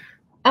your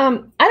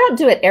I don't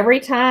do it every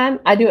time.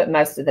 I do it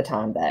most of the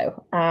time,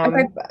 though.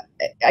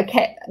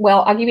 Okay.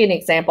 Well, I'll give you an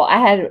example. I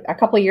had a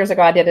couple of years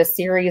ago, I did a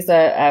series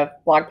of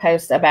blog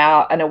posts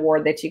about an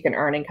award that you can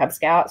earn in Cub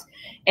Scouts.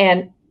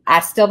 And I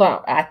still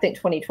don't, I think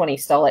 2020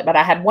 stole it, but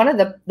I had one of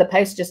the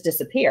posts just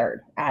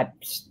disappeared. I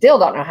still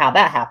don't know how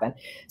that happened.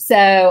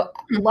 So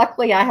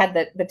luckily I had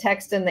the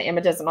text and the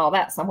images and all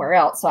that somewhere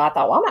else. So I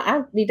thought, well,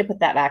 I need to put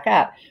that back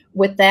up.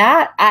 With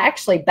that, I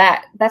actually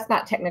that's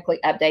not technically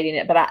updating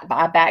it, but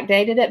I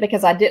backdated it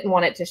because I didn't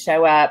want it to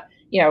show up,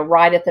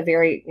 right at the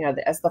very,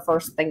 as the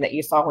first thing that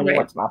you saw when you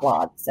went to my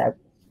blog. So,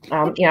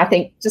 I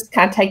think just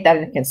kind of take that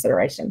into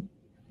consideration.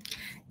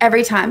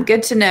 Every time.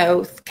 Good to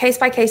know. Case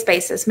by case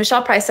basis.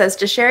 Michelle Price says,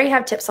 does Sherry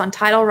have tips on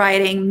title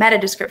writing, meta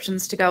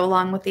descriptions to go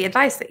along with the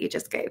advice that you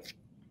just gave?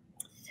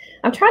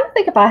 I'm trying to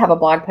think if I have a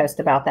blog post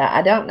about that.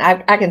 I don't.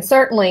 I can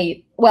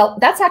certainly. Well,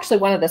 that's actually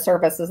one of the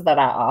services that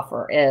I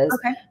offer is,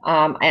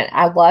 and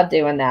I love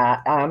doing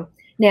that.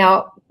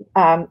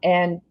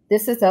 And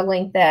this is a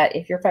link that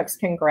if your folks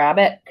can grab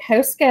it,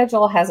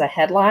 CoSchedule has a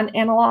headline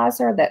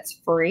analyzer that's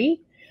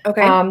free.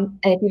 Okay. And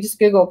if you just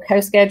Google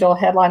CoSchedule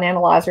headline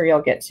analyzer,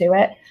 you'll get to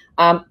it.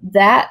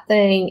 That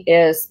thing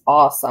is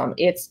awesome.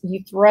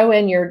 You throw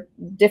in your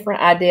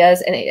different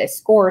ideas and it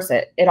scores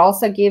it. It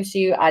also gives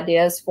you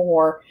ideas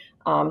for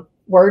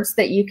words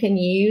that you can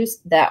use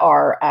that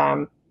are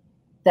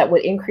that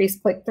would increase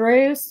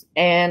click-throughs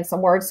and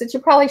some words that you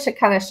probably should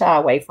kind of shy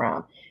away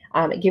from.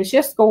 It gives you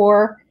a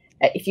score.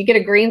 If you get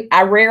a green,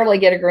 I rarely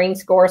get a green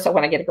score. So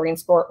when I get a green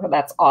score,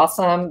 that's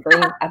awesome.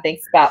 Green, I think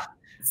it's about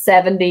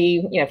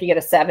 70. If you get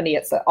a 70,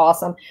 it's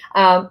awesome.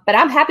 But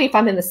I'm happy if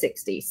I'm in the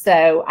 60s.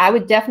 So I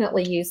would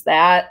definitely use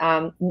that.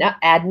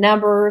 Add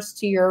numbers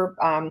to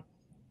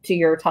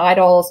your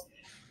titles.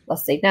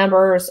 Let's see,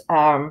 numbers.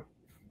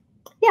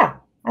 Yeah,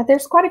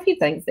 there's quite a few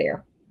things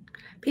there.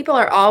 People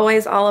are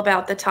always all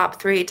about the top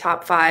 3,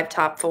 top 5,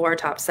 top 4,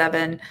 top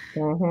 7.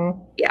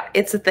 Yeah,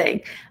 it's a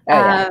thing.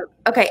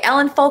 Okay,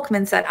 Ellen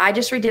Folkman said, I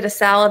just redid a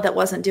salad that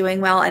wasn't doing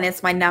well, and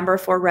it's my number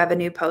 4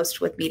 revenue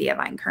post with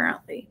Mediavine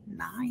currently.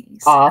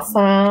 Nice.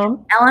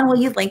 Awesome. Ellen, will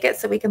you link it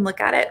so we can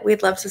look at it?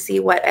 We'd love to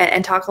see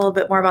and talk a little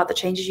bit more about the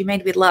changes you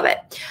made. We'd love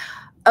it.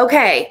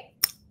 Okay,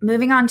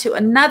 moving on to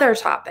another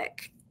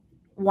topic.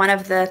 One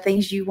of the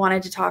things you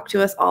wanted to talk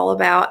to us all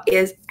about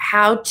is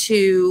how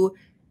to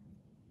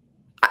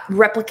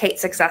replicate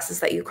successes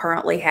that you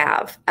currently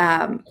have.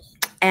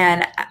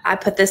 And I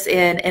put this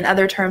in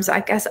other terms,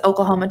 I guess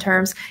Oklahoma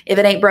terms, if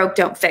it ain't broke,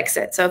 don't fix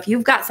it. So if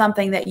you've got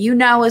something that you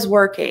know is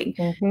working,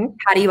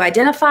 how do you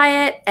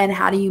identify it and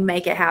how do you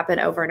make it happen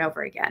over and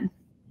over again?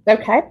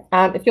 Okay.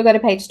 If you'll go to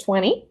page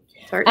 20,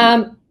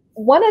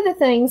 one of the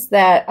things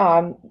that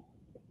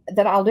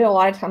that I'll do a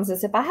lot of times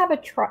is if I have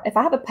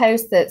a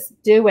post that's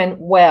doing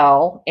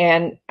well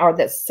or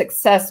that's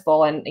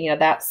successful, and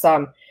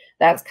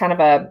that's kind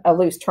of a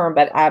loose term,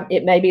 but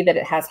it may be that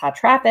it has high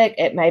traffic.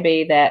 It may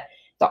be that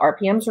the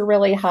RPMs are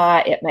really high.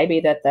 It may be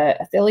that the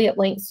affiliate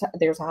links,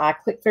 there's a high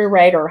click-through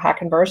rate or high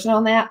conversion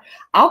on that.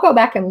 I'll go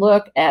back and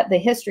look at the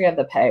history of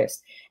the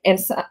post. And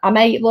so I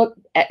may look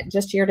at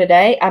just year to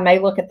date. I may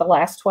look at the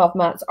last 12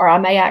 months, or I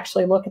may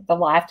actually look at the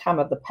lifetime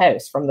of the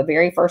post from the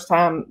very first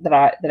time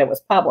that it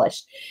was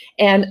published.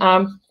 And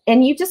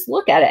you just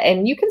look at it,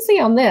 and you can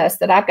see on this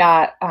that I've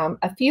got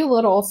a few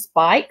little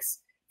spikes.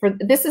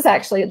 This is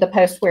actually the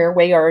post where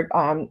we are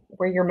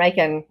where you're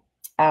making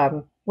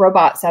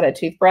robots out of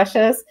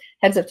toothbrushes,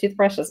 heads of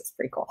toothbrushes. It's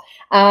pretty cool.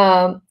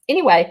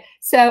 Anyway,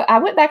 so I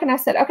went back and I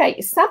said, okay,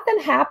 something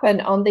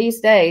happened on these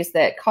days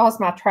that caused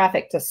my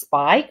traffic to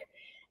spike.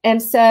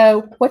 And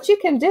so what you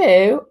can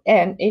do,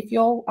 and if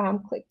you'll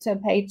click to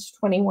page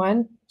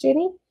 21,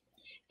 Jenny,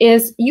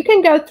 is you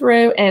can go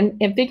through and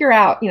figure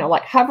out,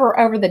 like hover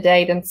over the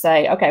date and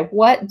say, okay,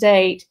 what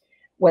date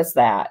was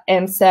that?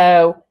 And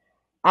so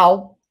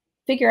I'll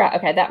figure out,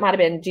 okay, that might have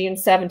been June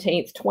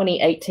 17th,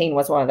 2018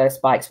 was one of those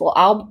spikes. Well,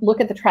 I'll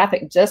look at the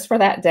traffic just for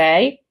that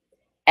day,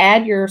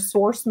 add your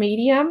source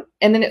medium,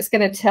 and then it's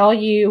going to tell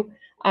you,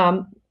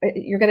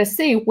 you're going to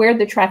see where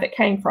the traffic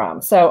came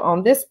from. So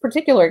on this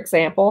particular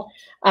example,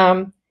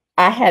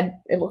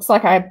 it looks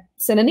like I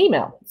sent an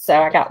email.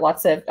 So I got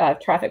lots of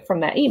traffic from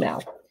that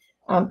email.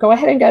 Go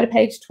ahead and go to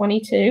page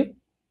 22.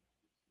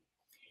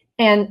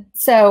 And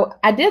so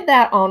I did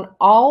that on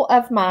all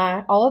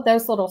of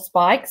those little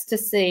spikes to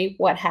see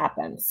what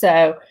happened.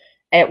 So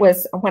it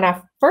was when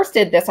I first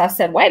did this, I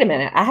said, wait a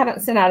minute, I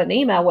haven't sent out an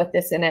email with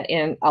this in it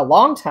in a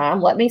long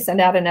time. Let me send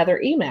out another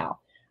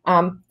email.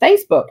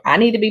 Facebook, I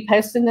need to be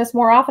posting this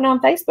more often on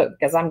Facebook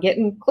because I'm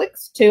getting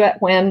clicks to it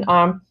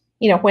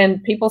when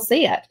people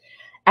see it.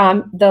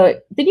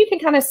 Then you can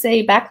kind of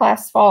see back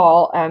last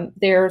fall,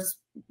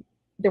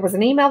 there was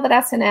an email that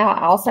I sent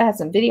out. I also had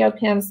some video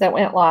pins that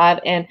went live,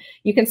 and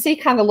you can see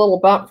kind of a little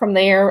bump from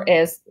there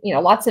as,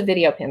 lots of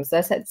video pins.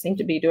 Those seem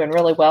to be doing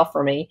really well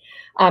for me.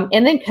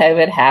 And then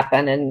COVID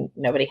happened and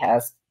nobody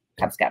has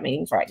Cub Scout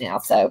meetings right now.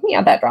 So,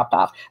 that dropped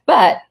off.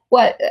 But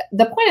what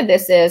the point of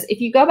this is,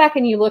 if you go back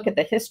and you look at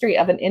the history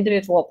of an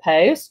individual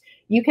post,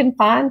 you can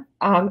find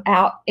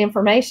out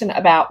information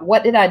about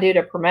what did I do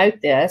to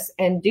promote this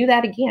and do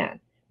that again.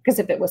 Because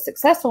if it was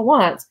successful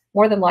once,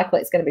 more than likely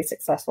it's going to be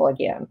successful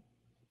again.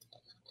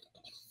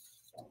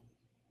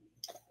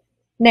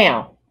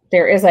 Now,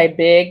 there is a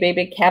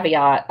big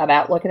caveat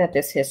about looking at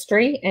this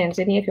history. And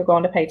Jenny, if you'll go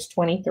on to page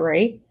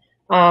 23,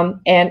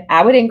 and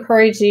I would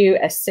encourage you,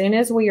 as soon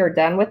as we are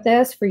done with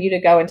this, for you to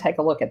go and take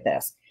a look at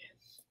this.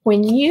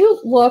 When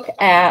you look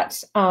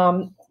at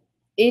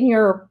in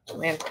your,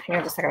 man, hang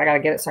on just a second, I got to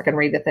get it so I can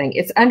read the thing.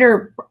 It's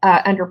under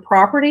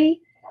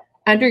property,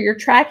 under your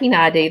tracking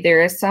ID,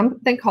 there is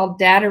something called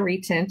data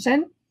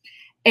retention.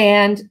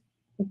 And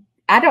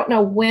I don't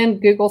know when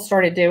Google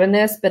started doing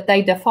this, but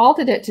they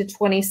defaulted it to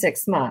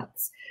 26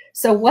 months.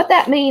 So what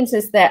that means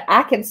is that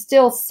I can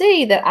still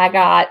see that I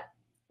got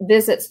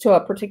visits to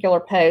a particular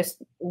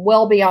post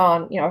well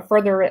beyond,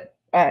 further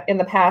in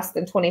the past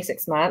than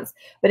 26 months.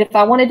 But if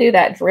I want to do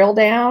that drill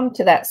down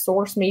to that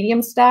source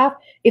medium stuff,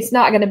 it's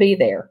not going to be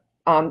there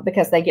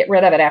because they get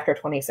rid of it after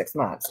 26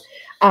 months.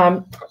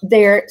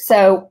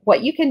 So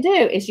what you can do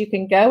is you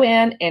can go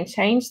in and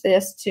change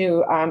this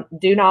to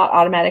do not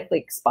automatically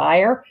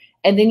expire.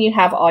 And then you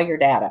have all your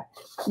data.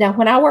 Now,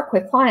 when I work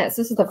with clients,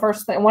 this is the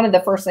first thing, one of the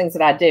first things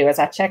that I do is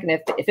I check, and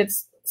if it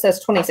says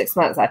 26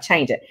 months, I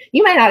change it.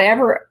 You may not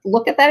ever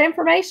look at that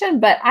information,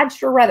 but I'd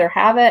sure rather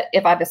have it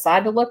if I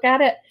decide to look at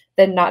it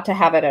than not to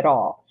have it at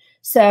all.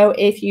 So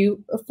if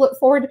you flip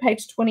forward to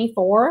page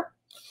 24,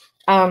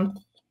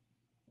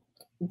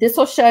 this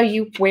will show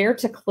you where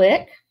to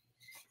click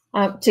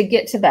to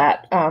get to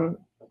that,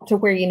 to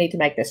where you need to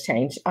make this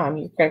change.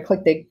 You're going to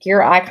click the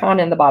gear icon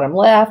in the bottom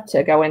left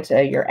to go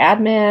into your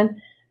admin,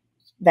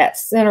 that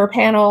center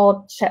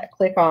panel,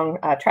 click on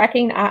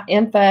tracking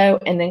info,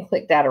 and then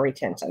click data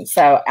retention.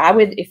 So I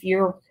would, if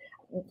you're,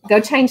 go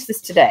change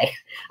this today.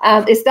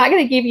 It's not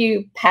going to give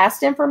you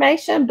past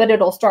information, but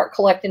it'll start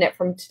collecting it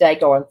from today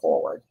going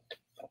forward.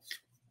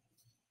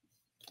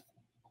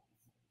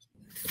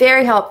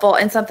 Very helpful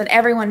and something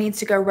everyone needs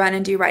to go run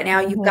and do right now.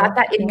 You've got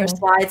that in your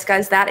slides,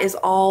 guys. That is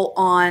all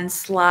on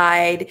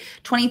slide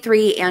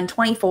 23 and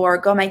 24.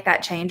 Go make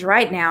that change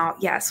right now.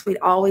 Yes, we'd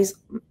always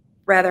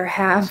rather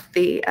have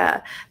the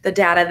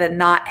data than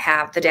not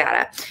have the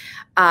data.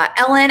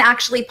 Ellen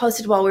actually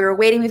posted while we were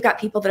waiting. We've got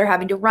people that are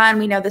having to run.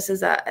 We know this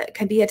is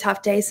can be a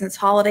tough day since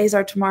holidays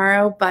are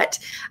tomorrow, but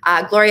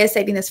Gloria is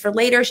saving this for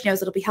later. She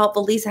knows it'll be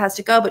helpful. Lisa has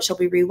to go, but she'll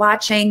be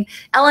rewatching.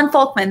 Ellen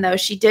Folkman, though,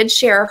 she did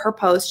share her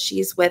post.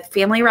 She's with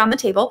Family Around the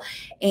Table,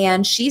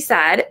 and she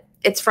said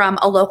it's from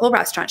a local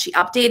restaurant. She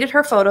updated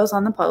her photos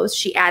on the post.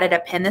 She added a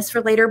pin this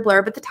for later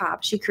blurb at the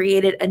top. She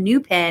created a new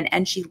pin,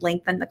 and she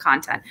lengthened the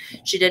content.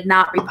 She did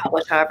not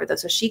republish, however, though.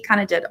 So she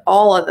kind of did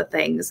all of the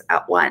things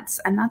at once,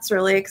 and that's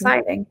really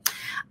exciting.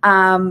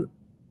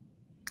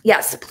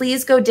 Yes,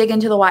 please go dig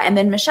into the why. And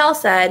then Michelle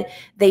said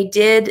they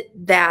did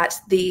that.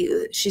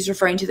 She's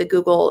referring to the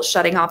Google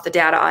shutting off the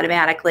data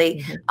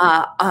automatically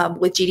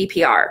with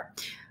GDPR.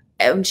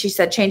 And she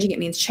said changing it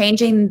means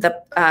changing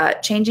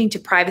to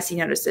privacy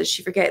notices.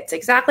 She forgets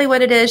exactly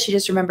what it is. She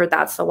just remembered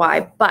that's the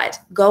why. But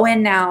go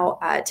in now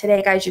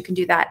today, guys. You can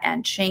do that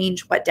and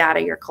change what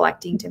data you're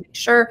collecting to make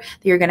sure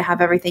that you're going to have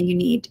everything you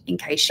need in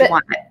case you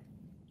want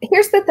it.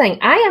 Here's the thing: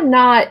 I am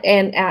not,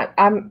 and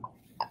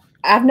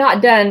I've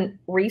not done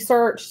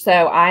research,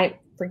 so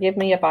forgive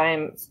me if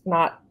I'm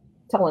not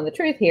telling the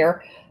truth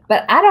here.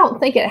 But I don't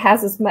think it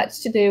has as much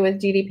to do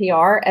with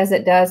GDPR as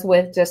it does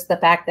with just the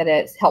fact that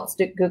it helps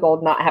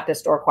Google not have to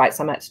store quite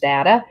so much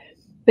data,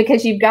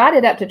 because you've got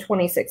it up to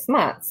 26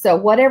 months. So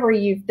whatever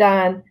you've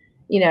done,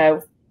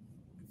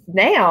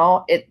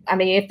 now,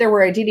 if there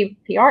were a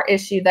GDPR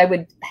issue, they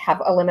would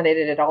have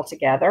eliminated it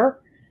altogether.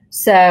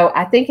 So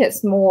I think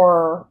it's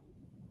more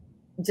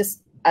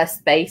just a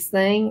space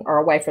thing or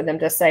a way for them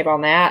to save on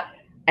that,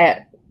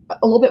 a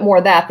little bit more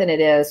of that than it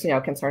is,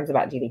 concerns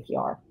about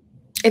GDPR.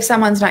 If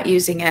someone's not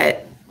using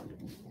it,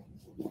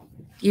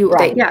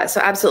 so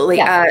absolutely.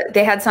 Yeah.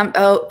 They had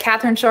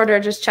Catherine Shorter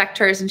just checked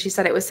hers and she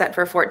said it was set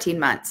for 14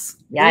 months.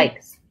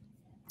 Yikes.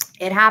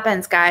 It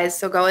happens, guys.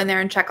 So go in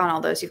there and check on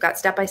all those. You've got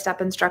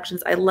step-by-step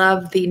instructions. I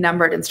love the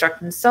numbered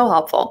instructions. So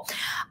helpful.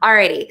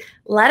 Alrighty,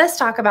 let us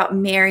talk about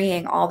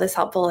marrying all this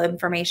helpful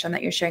information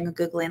that you're sharing with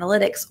Google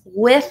Analytics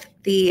with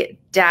the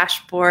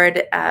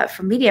dashboard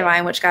from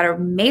Mediavine, which got a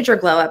major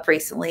glow up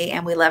recently,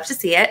 and we love to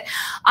see it.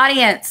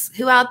 Audience,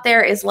 who out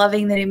there is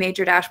loving the new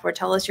major dashboard?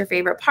 Tell us your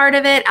favorite part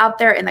of it out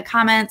there in the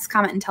comments.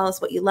 Comment and tell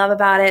us what you love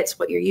about it,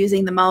 what you're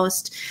using the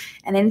most,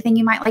 and anything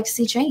you might like to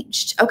see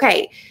changed.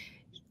 Okay.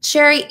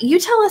 Sherry, you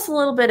tell us a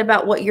little bit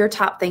about what your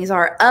top things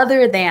are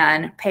other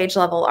than page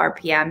level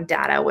RPM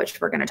data, which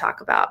we're going to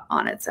talk about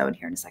on its own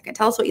here in a second.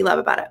 Tell us what you love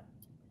about it.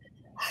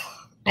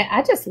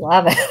 I just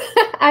love it.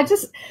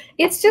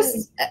 It's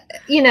just,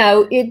 in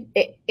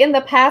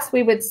the past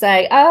we would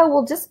say, oh,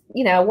 well, just,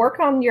 work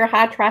on your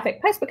high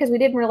traffic posts, because we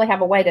didn't really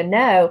have a way to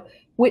know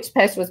which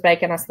post was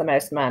making us the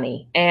most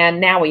money.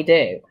 And now we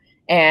do.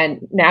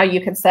 And now you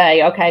can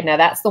say, okay, now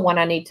that's the one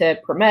I need to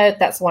promote.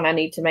 That's the one I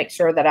need to make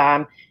sure that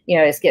I'm,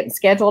 it's getting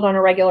scheduled on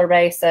a regular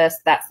basis.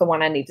 That's the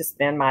one I need to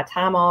spend my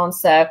time on.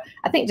 So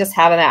I think just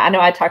having that, I know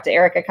I talked to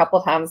Eric a couple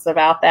of times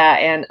about that.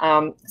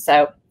 And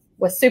so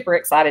was super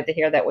excited to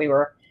hear that we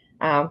were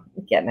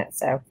getting it.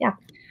 So yeah.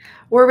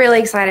 We're really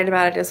excited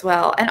about it as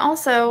well. And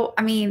also,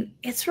 I mean,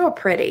 it's real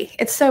pretty.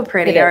 It's so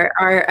pretty. Our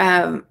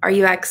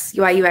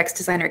UI UX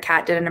designer,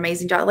 Kat, did an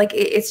amazing job. Like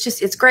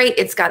it's great.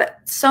 It's got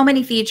so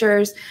many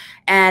features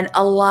and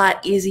a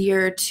lot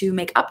easier to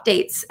make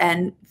updates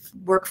and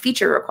work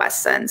feature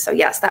requests in. So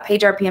yes, that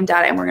page RPM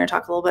data, and we're going to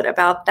talk a little bit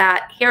about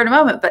that here in a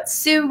moment. But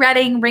Sue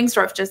Redding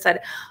Ringsdorf just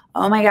said,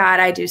 oh my God,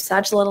 I do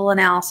such little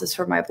analysis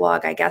for my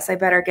blog. I guess I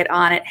better get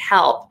on it.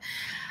 Help.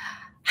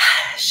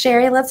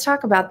 Sherry, let's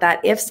talk about that.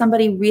 If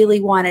somebody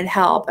really wanted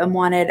help and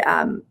wanted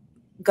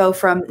go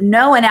from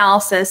no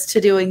analysis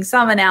to doing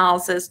some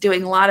analysis,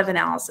 doing a lot of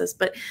analysis,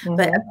 but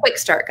a quick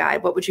start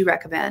guide, what would you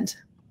recommend?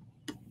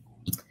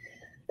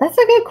 That's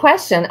a good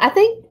question. I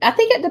think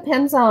it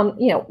depends on,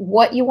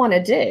 what you want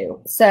to do.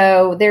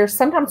 So there's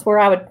sometimes where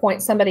I would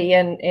point somebody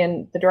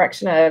in the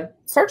direction of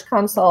Search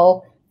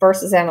Console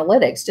versus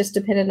analytics, just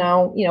depending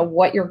on,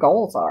 what your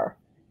goals are.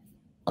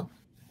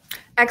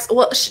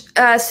 Well,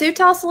 Sue,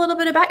 tell us a little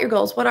bit about your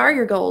goals. What are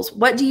your goals?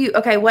 What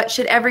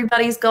should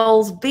everybody's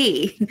goals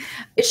be?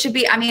 It should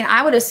be,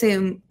 I would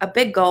assume a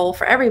big goal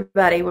for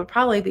everybody would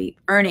probably be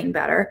earning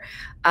better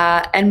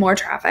and more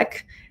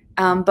traffic.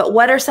 But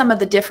what are some of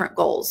the different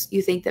goals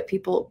you think that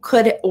people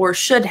could or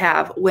should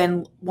have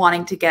when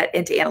wanting to get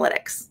into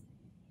analytics?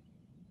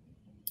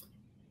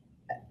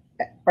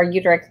 Are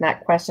you directing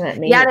that question at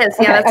me? Yeah, it is.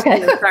 Okay, yeah, that's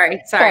okay.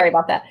 Sorry. Sorry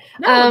about that.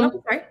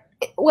 No, sorry.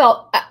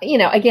 Well,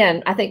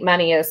 again, I think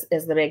money is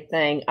the big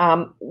thing.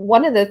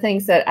 One of the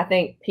things that I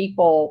think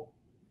people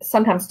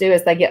sometimes do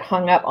is they get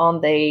hung up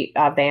on the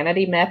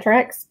vanity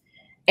metrics,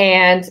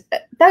 and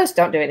those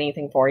don't do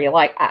anything for you.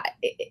 Like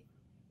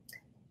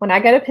when I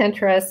go to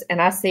Pinterest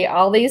and I see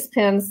all these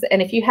pins, and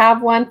if you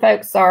have one,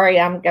 folks, sorry,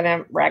 I'm going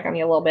to rag on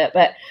you a little bit,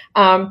 but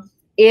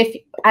if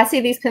I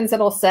see these pins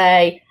that'll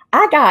say,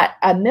 I got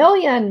 1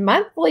 million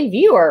monthly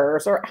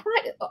viewers, or I'm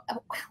like,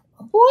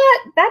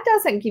 what? That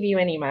doesn't give you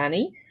any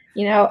money.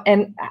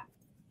 And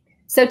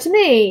so to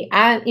me,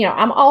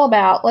 I'm all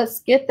about, let's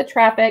get the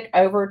traffic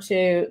over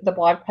to the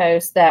blog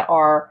posts that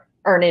are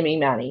earning me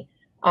money.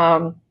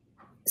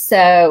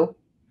 So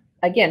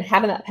again,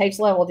 having that page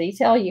level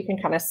detail, you can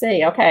kind of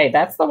see, okay,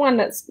 that's the one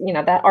that's,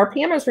 that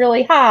RPM is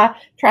really high,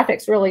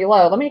 traffic's really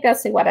low. Let me go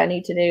see what I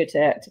need to do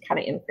to kind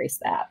of increase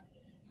that.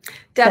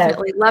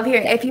 Definitely. Love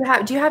hearing.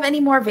 Do you have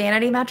any more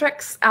vanity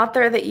metrics out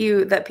there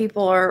that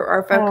people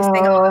are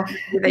focusing on?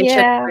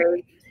 Yeah.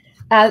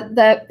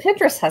 The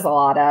Pinterest has a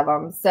lot of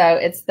them. So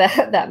it's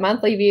that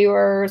monthly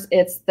viewers,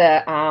 it's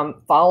the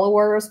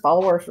followers.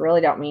 Followers really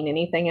don't mean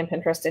anything in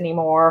Pinterest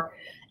anymore.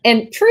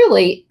 And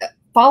truly,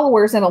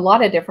 followers in a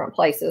lot of different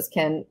places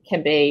can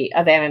be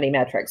a vanity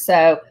metric.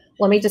 So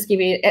let me just give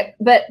you,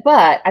 but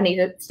I need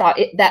to stop.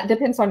 That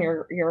depends on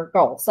your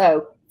goal.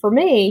 So for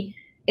me,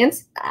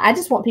 I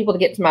just want people to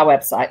get to my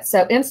website.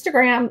 So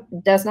Instagram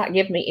does not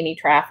give me any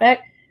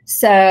traffic.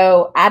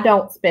 So I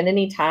don't spend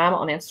any time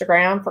on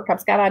Instagram for Cub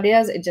Scout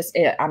ideas.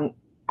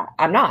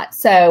 I'm not.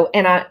 So,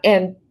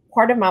 and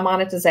part of my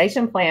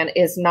monetization plan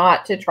is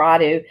not to try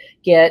to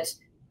get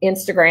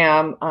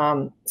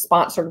Instagram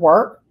sponsored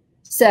work.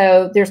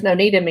 So there's no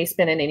need in me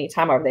spending any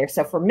time over there.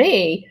 So for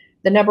me,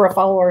 the number of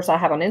followers I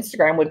have on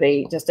Instagram would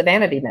be just a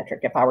vanity metric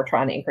if I were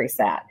trying to increase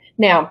that.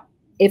 Now,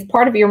 if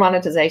part of your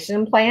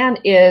monetization plan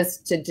is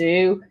to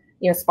do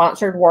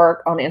sponsored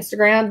work on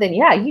Instagram, then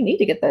yeah, you need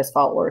to get those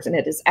followers, and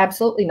it is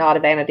absolutely not a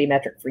vanity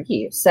metric for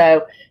you.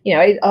 So,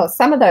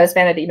 some of those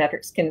vanity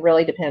metrics can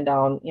really depend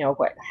on,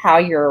 how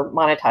you're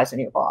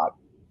monetizing your blog.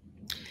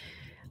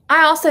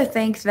 I also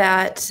think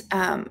that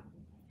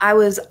I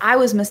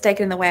was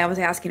mistaken in the way I was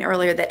asking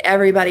earlier that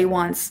everybody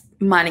wants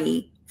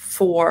money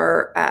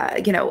for,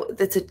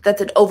 that's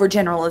an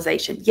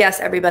overgeneralization.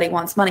 Yes, everybody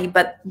wants money,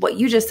 but what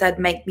you just said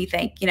made me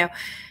think,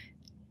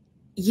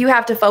 you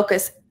have to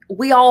focus.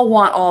 We all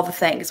want all the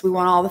things. We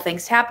want all the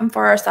things to happen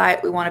for our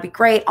site. We want to be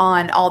great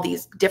on all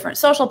these different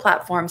social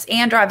platforms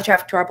and drive the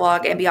traffic to our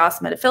blog and be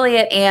awesome at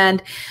affiliate.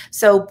 And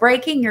so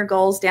breaking your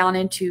goals down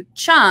into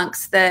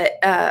chunks that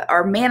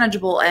are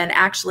manageable and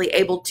actually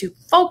able to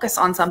focus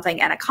on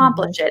something and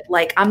accomplish it.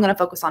 Like, I'm going to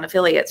focus on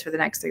affiliates for the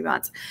next 3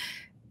 months.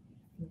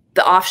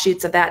 The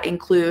offshoots of that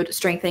include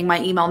strengthening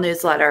my email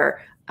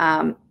newsletter,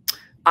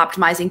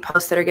 optimizing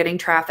posts that are getting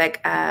traffic,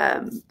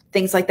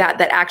 things like that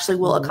actually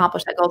will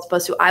accomplish that goal. As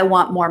opposed to, I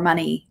want more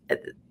money.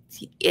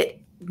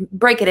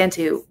 Break it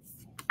into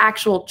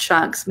actual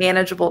chunks,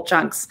 manageable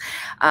chunks,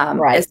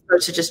 right, as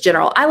opposed to just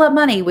general. I love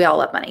money. We all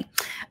love money.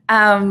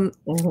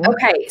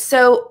 Okay,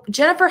 so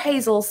Jennifer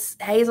Hazel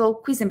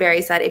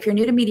Quisenberry said, if you're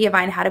new to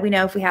Mediavine, how do we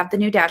know if we have the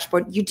new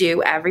dashboard? You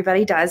do.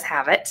 Everybody does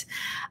have it.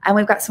 And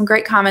we've got some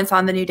great comments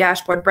on the new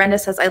dashboard. Brenda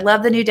says, I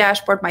love the new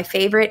dashboard. My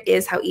favorite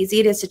is how easy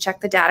it is to check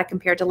the data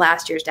compared to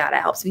last year's data.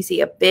 It helps me see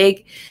a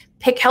big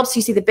helps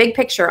you see the big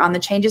picture on the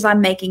changes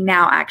I'm making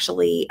now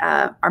actually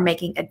are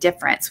making a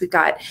difference. We've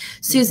got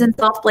Susan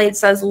Softblade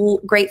says,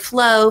 great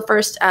flow.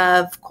 First,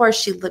 of course,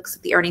 she looks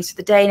at the earnings for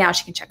the day. Now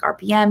she can check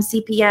RPM,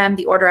 CPM.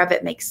 The order of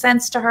it makes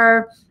sense to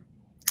her.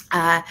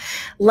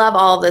 Love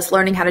all of this,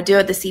 learning how to do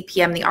it, the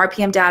CPM, the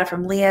RPM data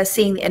from Leah,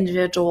 seeing the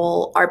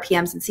individual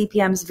RPMs and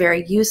CPMs,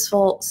 very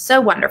useful.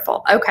 So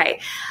wonderful. Okay.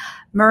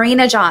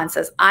 Marina John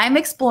says, I'm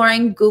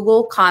exploring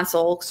Google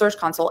Console, Search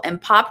Console,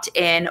 and popped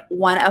in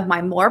one of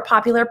my more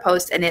popular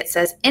posts, and it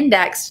says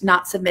indexed,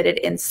 not submitted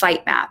in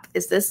sitemap.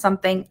 Is this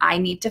something I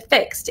need to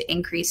fix to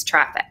increase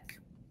traffic?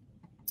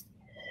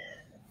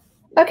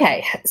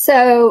 Okay,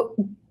 so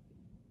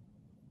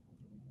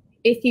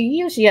if you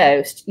use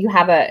Yoast, you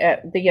have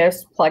the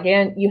Yoast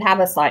plugin, you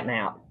have a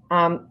sitemap.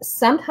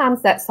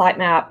 Sometimes that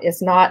sitemap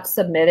is not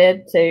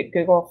submitted to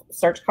Google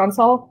Search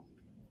Console.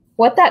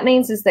 What that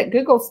means is that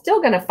Google's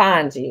still going to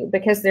find you,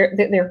 because they're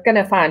going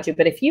to find you.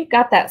 But if you've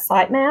got that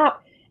sitemap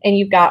and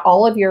you've got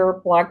all of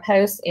your blog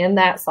posts in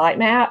that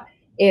sitemap,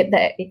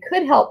 it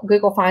could help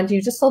Google find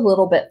you just a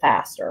little bit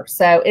faster.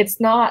 So it's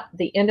not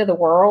the end of the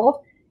world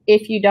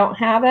if you don't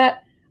have it.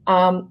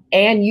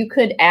 And you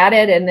could add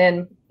it and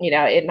then,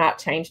 it not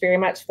change very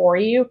much for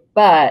you,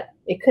 but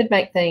it could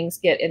make things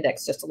get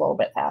indexed just a little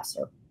bit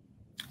faster.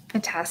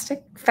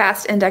 Fantastic.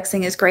 Fast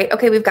indexing is great.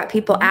 Okay, we've got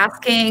people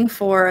asking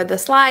for the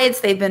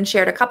slides. They've been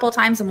shared a couple of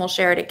times and we'll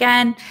share it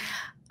again.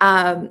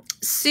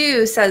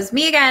 Sue says,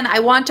 me again, I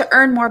want to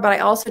earn more, but I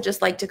also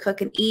just like to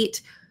cook and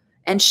eat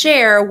and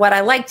share what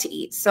I like to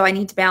eat. So I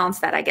need to balance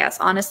that, I guess.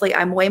 Honestly,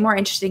 I'm way more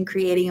interested in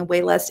creating and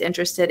way less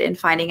interested in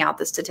finding out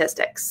the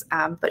statistics.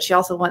 But she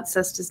also wants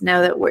us to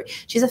know that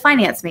she's a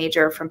finance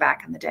major from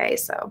back in the day.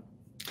 So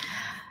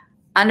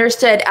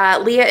understood.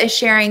 Leah is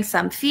sharing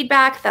some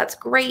feedback. That's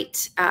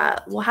great.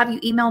 We'll have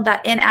you email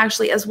that in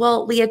actually as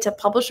well, Leah, to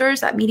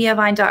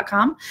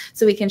publishers@mediavine.com,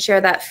 so we can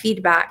share that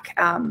feedback.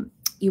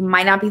 You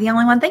might not be the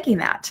only one thinking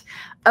that.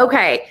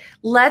 Okay,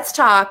 let's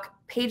talk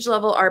page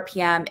level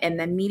RPM in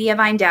the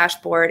Mediavine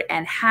dashboard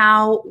and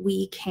how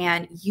we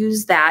can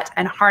use that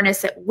and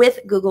harness it with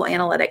Google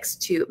Analytics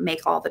to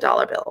make all the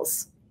dollar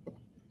bills.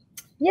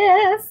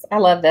 Yes, I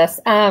love this.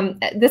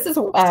 This is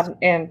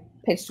in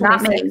page 26.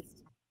 Not me.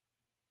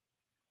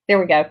 There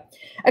we go.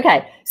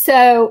 Okay,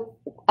 so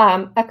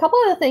a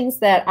couple of the things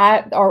that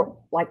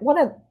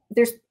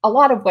there's a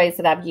lot of ways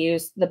that I've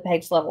used the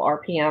page level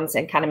RPMs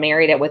and kind of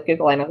married it with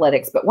Google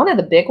Analytics. But one of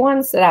the big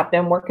ones that I've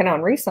been working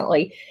on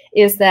recently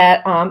is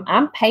that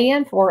I'm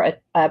paying for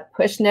a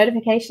push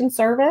notification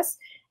service,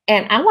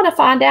 and I want to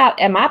find out,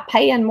 am I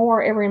paying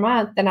more every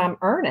month than I'm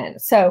earning?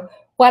 So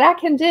what I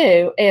can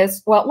do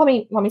is, well, let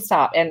me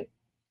stop. And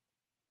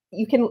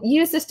you can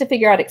use this to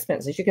figure out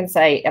expenses. You can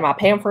say, am I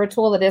paying for a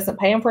tool that isn't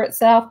paying for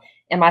itself?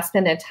 Am I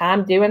spending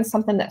time doing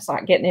something that's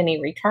not getting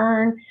any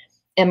return?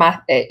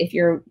 If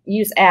you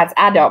use ads,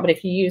 I don't, but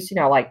if you use,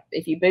 like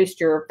if you boost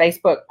your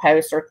Facebook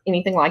posts or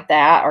anything like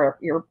that, or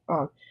you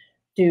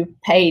do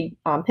paid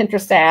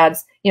Pinterest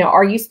ads,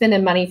 are you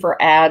spending money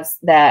for ads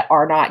that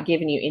are not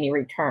giving you any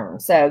return?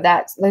 So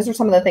those are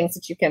some of the things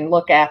that you can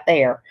look at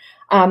there.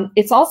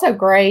 It's also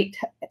great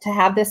to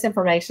have this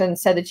information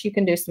so that you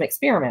can do some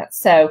experiments.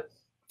 So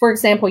for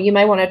example, you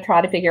may want to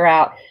try to figure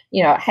out,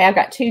 hey, I've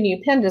got 2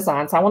 new pen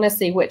designs. I want to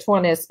see which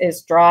one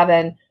is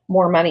driving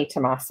more money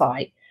to my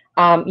site.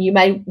 You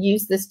may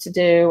use this to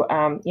do,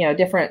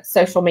 different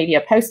social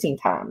media posting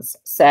times.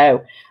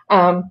 So,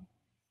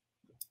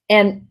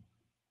 and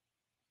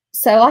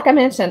so like I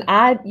mentioned,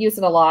 I use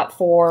it a lot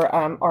for,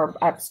 or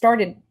I've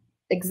started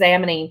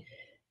examining,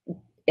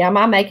 am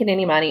I making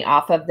any money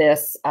off of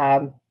this,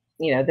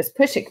 this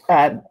push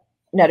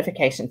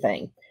notification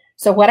thing?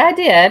 So what I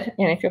did,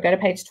 and if you'll go to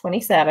page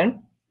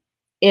 27,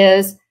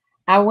 is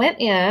I went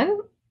in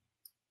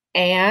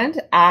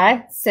and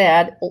I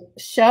said,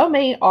 show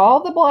me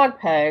all the blog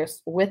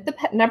posts with the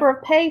number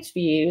of page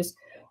views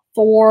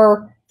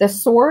for the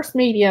source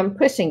medium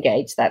push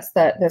engage. That's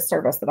the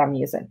service that I'm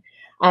using.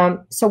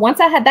 So once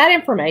I had that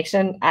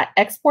information, I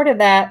exported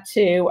that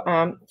to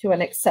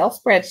an Excel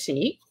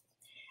spreadsheet.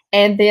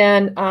 And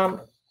then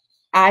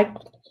I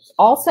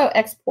also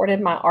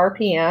exported my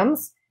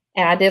RPMs.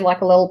 And I did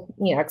like a little,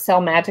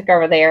 Excel magic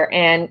over there,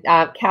 and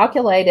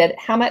calculated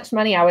how much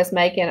money I was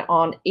making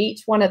on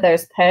each one of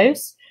those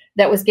posts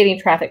that was getting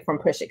traffic from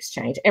Push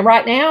Exchange. And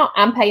right now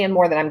I'm paying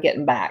more than I'm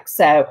getting back.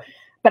 So,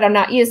 but I'm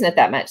not using it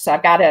that much. So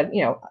I've got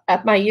to,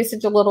 up my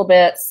usage a little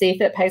bit, see if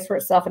it pays for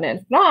itself. And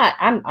if not,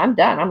 I'm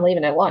done. I'm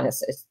leaving it alone.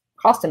 It's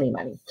costing me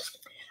money.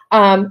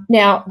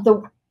 Now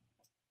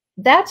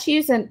that's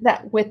using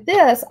that. With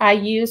this, I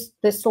use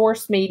the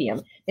source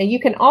medium. Now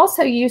you can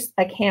also use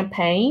a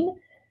campaign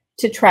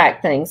to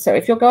track things. So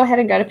if you'll go ahead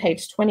and go to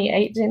page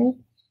 28, Jenny.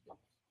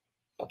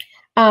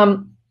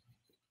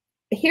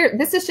 Here,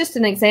 this is just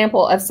an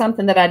example of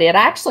something that I did.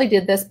 I actually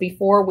did this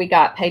before we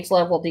got page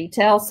level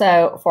detail,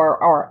 so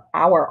for our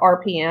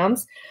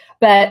RPMs.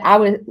 But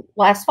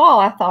last fall,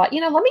 I thought,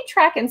 let me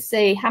track and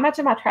see how much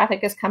of my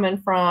traffic is coming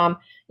from,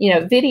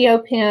 video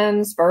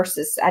pins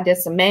versus I did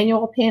some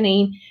manual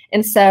pinning.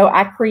 And so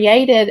I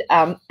created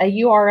a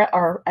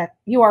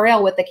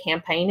URL with the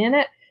campaign in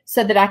it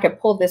so that I could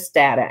pull this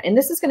data. And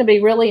this is going to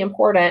be really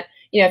important,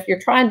 if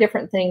you're trying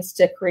different things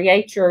to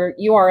create your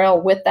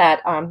URL with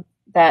that,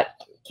 that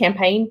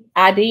campaign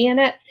ID in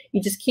it.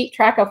 You just keep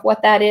track of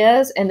what that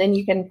is, and then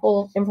you can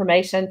pull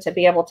information to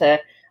be able to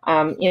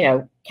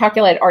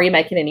calculate, are you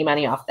making any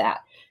money off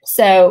that?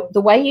 So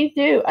the way you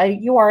do a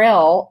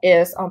URL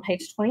is on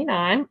page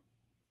 29.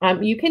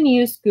 You can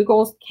use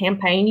Google's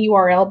campaign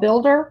URL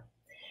builder,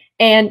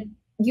 and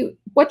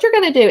what you're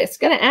going to do, it's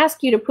going to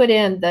ask you to put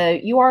in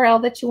the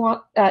URL that you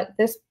want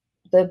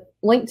the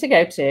link to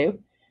go to.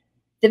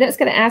 Then it's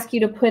going to ask you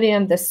to put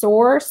in the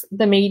source,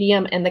 the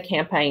medium, and the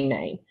campaign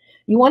name.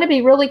 You want to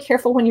be really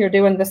careful when you're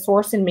doing the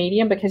source and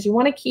medium, because you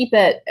want to keep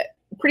it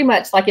pretty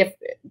much like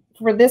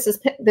for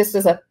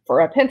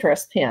a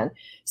Pinterest pin.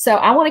 So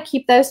I want to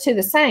keep those two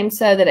the same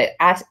so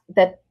that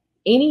that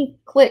any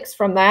clicks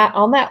from that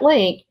on that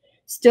link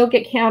still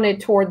get counted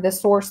toward the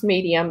source,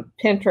 medium,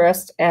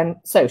 Pinterest, and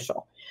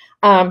social.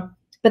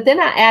 But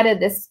then I added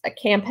this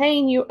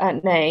campaign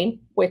name,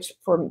 which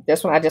for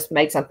this one I just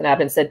made something up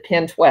and said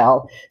pin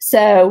 12.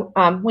 So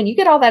when you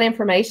get all that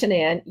information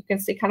in, you can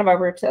see kind of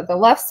over to the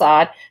left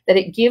side that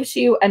it gives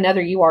you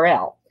another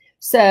URL.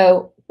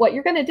 So what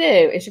you're going to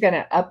do is you're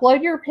going to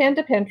upload your pin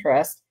to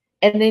Pinterest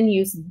and then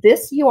use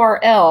this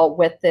URL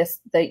with the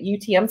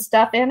UTM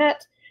stuff in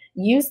it.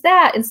 Use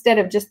that instead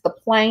of just the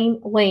plain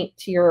link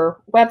to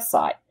your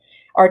website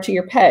or to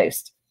your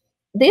post.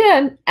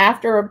 Then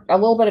after a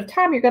little bit of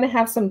time, you're going to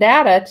have some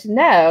data to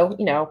know,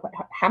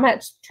 how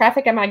much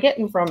traffic am I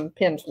getting from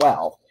pin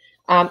 12?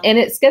 And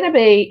it's going to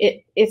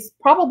be, it's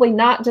probably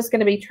not just going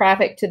to be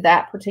traffic to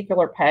that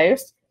particular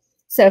post.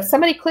 So if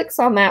somebody clicks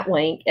on that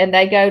link and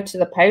they go to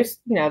the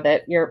post,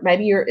 that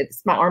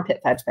it's my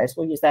armpit fudge post.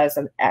 We'll use that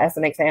as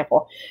an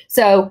example.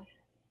 So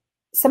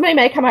somebody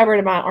may come over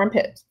to my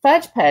armpit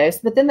fudge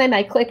post, but then they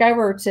may click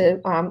over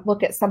to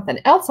look at something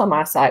else on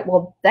my site.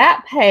 Well,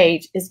 that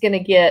page is going to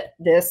get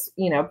this,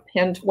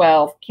 pin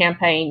 12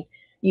 campaign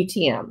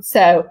UTM.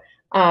 So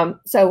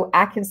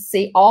I can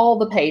see all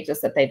the pages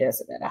that they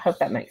visited. I hope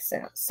that makes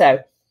sense. So,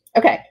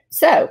 okay,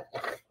 so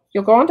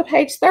you'll go on to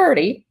page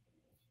 30.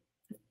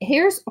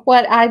 Here's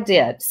what I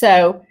did.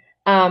 So,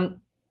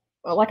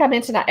 like I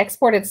mentioned, I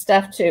exported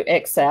stuff to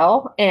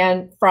Excel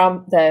and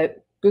from the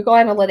Google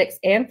Analytics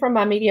and from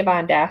my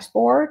Mediavine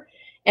dashboard.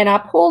 And I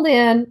pulled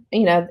in,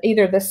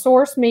 either the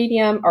source,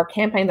 medium, or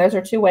campaign. Those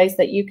are two ways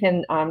that you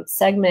can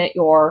segment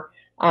your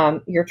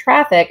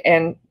traffic,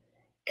 and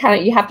kind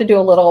of you have to do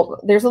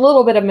there's a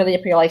little bit of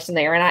manipulation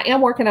there. And I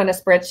am working on a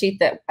spreadsheet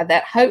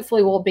that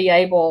hopefully will be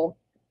able,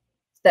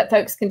 that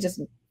folks can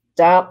just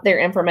dump their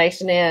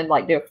information in,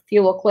 like do a few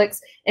little clicks,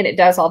 and it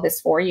does all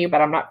this for you, but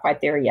I'm not quite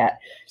there yet.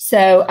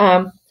 So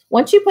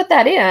once you put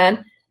that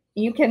in,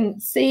 you can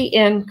see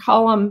in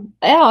column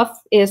F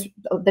is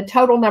the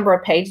total number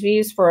of page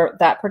views for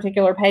that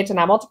particular page, and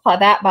I multiply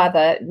that by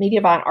the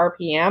Mediavine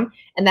RPM,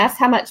 and that's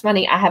how much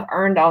money I have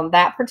earned on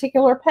that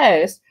particular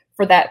post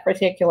for that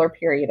particular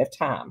period of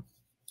time.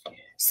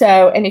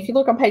 So, and if you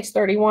look on page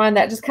 31,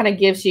 that just kind of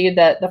gives you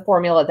the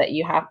formula that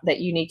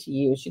you need to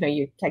use.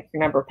 You take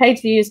your number of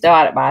page views,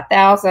 divide it by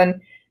 1,000,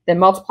 then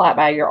multiply it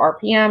by your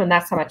RPM, and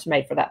that's how much you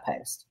made for that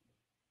post.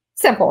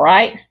 Simple,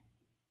 right?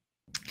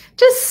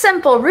 Just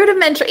simple,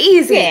 rudimentary,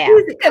 easy. Yeah,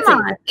 easy. Come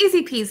on,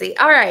 easy peasy.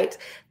 All right.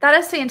 That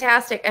is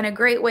fantastic and a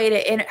great way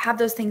to have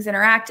those things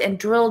interact and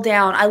drill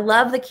down. I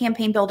love the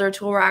campaign builder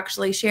tool. We're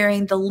actually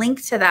sharing the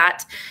link to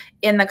that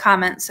in the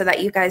comments so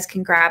that you guys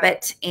can grab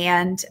it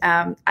and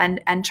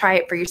try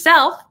it for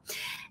yourself.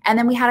 And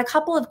then we had a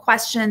couple of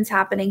questions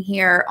happening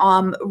here.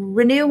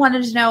 Renew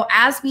wanted to know,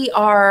 as we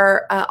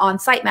are on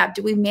sitemap,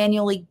 do we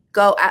manually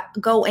go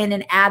in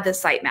and add the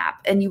sitemap?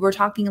 And you were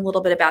talking a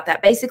little bit about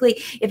that.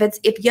 Basically,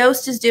 if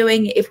Yoast is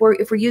doing, if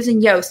we're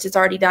using Yoast, it's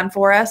already done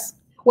for us.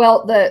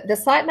 Well, the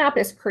sitemap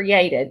is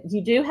created.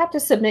 You do have to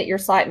submit your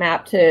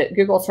sitemap to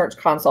Google Search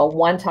Console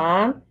one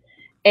time.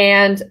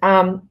 And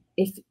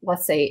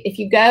if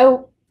you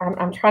go,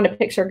 I'm trying to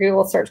picture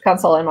Google Search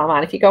Console in my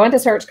mind. If you go into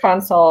Search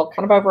Console,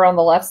 kind of over on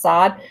the left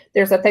side,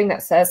 there's a thing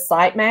that says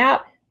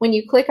sitemap. When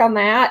you click on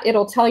that,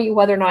 it'll tell you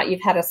whether or not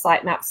you've had a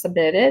sitemap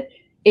submitted.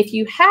 If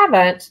you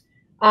haven't,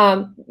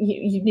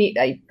 you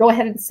need go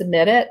ahead and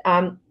submit it.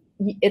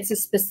 It's a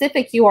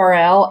specific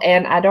URL,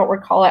 and I don't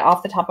recall it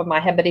off the top of my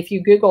head, but if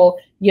you Google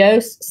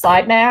Yoast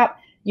sitemap,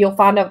 you'll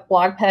find a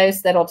blog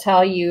post that'll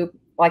tell you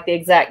like the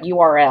exact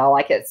URL,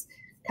 like it's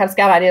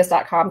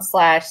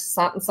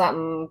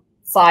cubscoutideas.com/something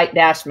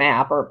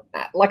site-map, or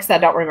like I said, I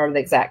don't remember the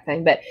exact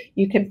thing, but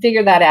you can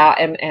figure that out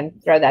and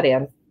throw that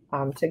in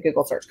to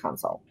Google Search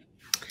Console.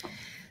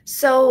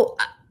 So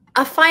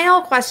a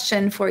final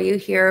question for you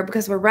here,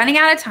 because we're running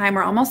out of time.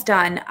 We're almost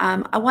done.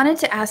 I wanted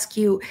to ask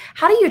you,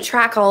 how do you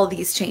track all of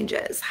these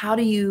changes? How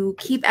do you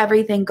keep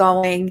everything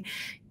going?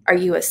 Are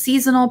you a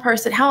seasonal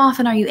person? How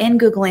often are you in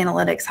Google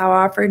Analytics? How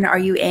often are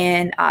you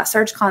in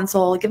Search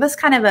Console? Give us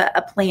kind of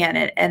a plan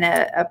and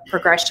a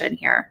progression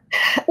here.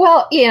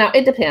 Well,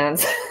 it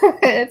depends.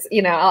 It's,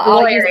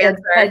 I'll use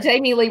a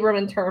Jamie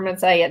Lieberman term and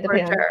say it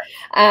depends. For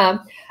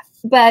sure.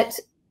 But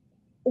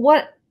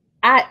what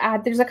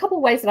there's a couple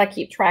of ways that I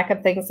keep track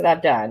of things that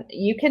I've done.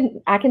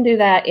 I can do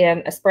that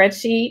in a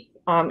spreadsheet,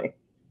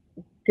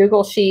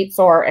 Google Sheets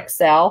or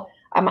Excel.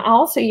 I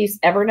also use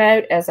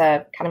Evernote as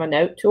a kind of a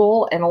note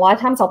tool, and a lot of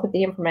times I'll put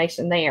the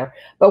information there.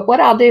 But what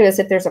I'll do is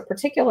if there's a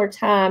particular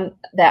time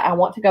that I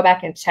want to go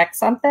back and check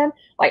something,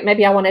 like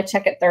maybe I want to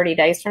check it 30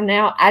 days from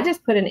now, I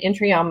just put an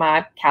entry on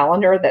my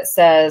calendar that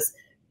says,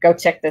 go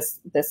check this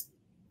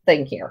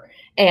thing here.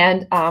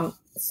 And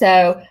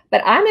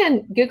but I'm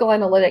in Google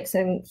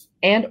Analytics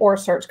and or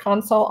Search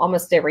Console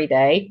almost every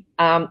day.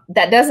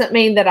 That doesn't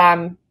mean that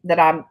I'm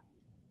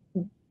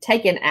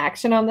taking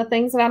action on the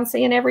things that I'm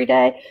seeing every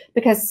day,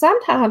 because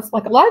sometimes,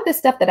 like a lot of this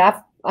stuff that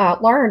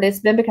I've learned, it's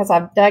been because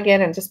I've dug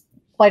in and just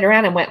played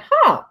around and went,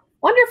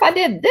 wonder if I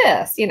did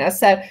this,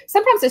 so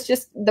sometimes it's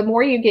just the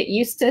more you get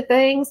used to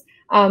things,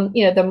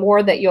 the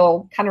more that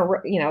you'll kind of,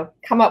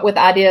 come up with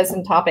ideas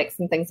and topics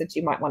and things that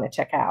you might want to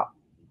check out.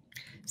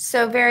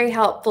 So very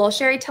helpful.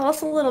 Sherry, tell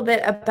us a little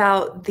bit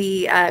about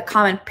the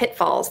common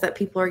pitfalls that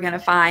people are going to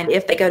find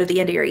if they go to the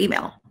end of your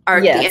email. Or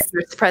the end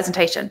of the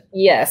presentation.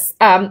 Yes.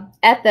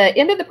 At the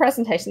end of the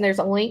presentation, there's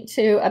a link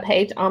to a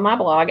page on my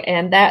blog,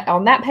 and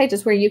on that page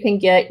is where you can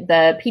get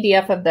the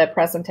PDF of the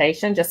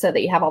presentation, just so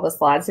that you have all the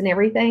slides and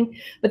everything.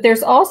 But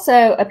there's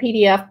also a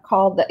PDF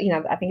called,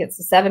 I think it's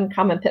the 7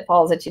 common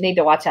pitfalls that you need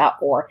to watch out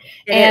for.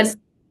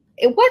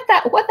 What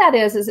that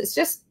is it's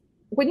just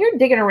when you're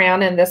digging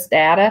around in this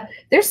data,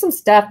 there's some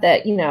stuff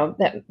that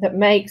that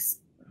makes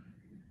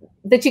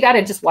that you got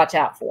to just watch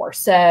out for.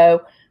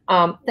 So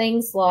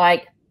things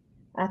like,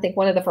 I think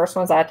one of the first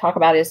ones I talk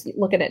about is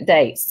looking at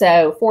dates.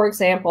 So, for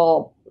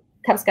example,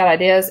 Cub Scout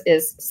Ideas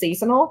is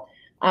seasonal.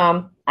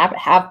 I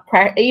have,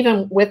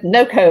 even with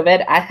no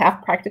COVID, I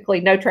have practically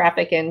no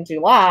traffic in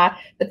July,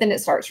 but then it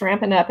starts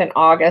ramping up in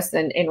August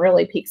and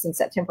really peaks in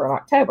September and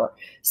October.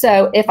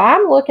 So if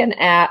I'm looking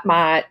at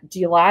my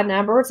July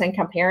numbers and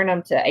comparing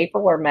them to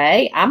April or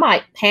May, I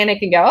might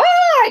panic and go,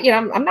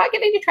 I'm not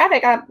getting any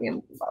traffic.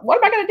 What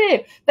am I going to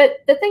do? But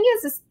the thing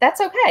is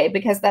that's okay,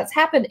 because that's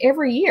happened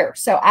every year.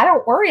 So I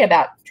don't worry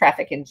about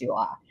traffic in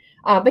July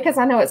because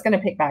I know it's going to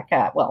pick back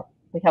up. Well,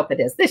 we hope it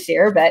is this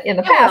year, but in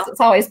the past,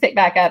 it's always picked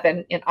back up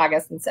in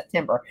August and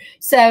September.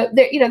 So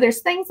there,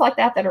 there's things like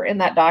that are in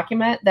that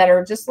document that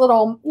are just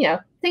little,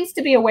 things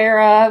to be aware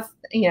of,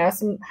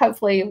 some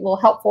hopefully little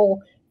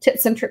helpful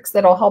tips and tricks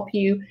that'll help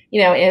you,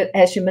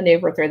 as you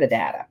maneuver through the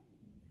data.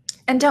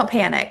 And don't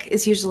panic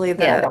is usually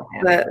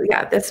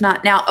that's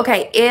not now.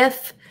 Okay.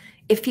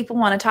 If people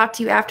want to talk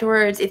to you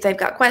afterwards, if they've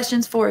got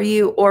questions for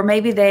you, or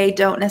maybe they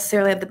don't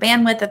necessarily have the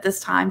bandwidth at this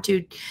time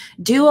to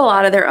do a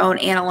lot of their own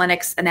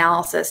analytics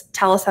analysis,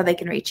 tell us how they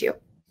can reach you.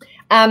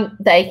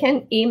 They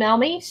can email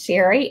me,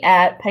 Sherry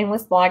at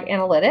Painless Blog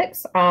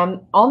Analytics.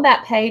 On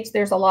that page,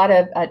 there's a lot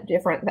of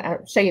different,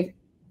 I'll show you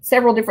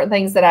several different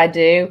things that I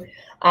do.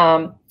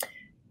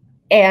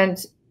 And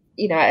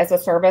as a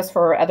service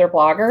for other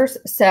bloggers.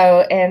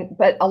 So,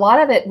 but a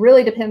lot of it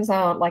really depends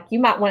on, like, you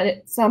might want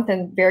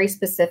something very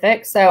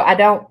specific. So I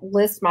don't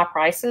list my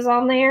prices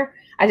on there.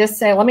 I just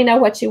say, let me know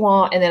what you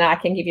want, and then I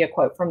can give you a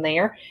quote from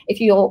there. If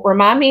you'll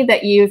remind me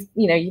that you've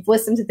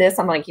listened to this,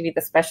 I'm going to give you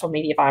the special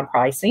Mediavine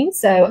pricing.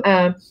 So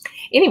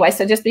anyway,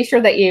 so just be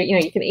sure that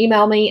you can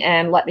email me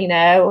and let me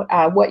know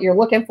what you're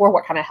looking for,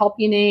 what kind of help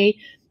you need.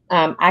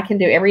 I can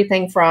do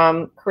everything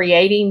from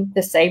creating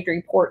the saved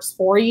reports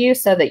for you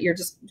so that you're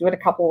just doing a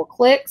couple of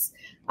clicks,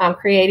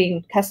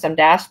 creating custom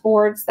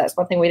dashboards. That's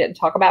one thing we didn't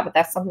talk about, but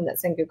that's something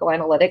that's in Google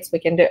Analytics.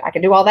 I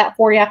can do all that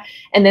for you.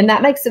 And then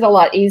that makes it a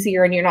lot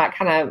easier, and you're not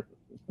kind of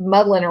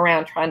muddling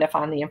around trying to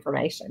find the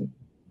information.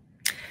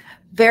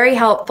 Very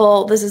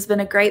helpful. This has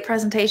been a great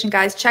presentation,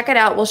 guys. Check it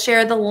out. We'll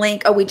share the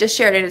link. Oh, we just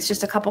shared it. It's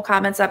just a couple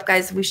comments up,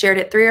 guys. We shared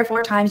it 3 or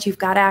 4 times. You've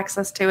got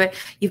access to it.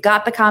 You've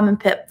got the common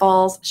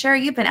pitfalls.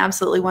 Sherry, you've been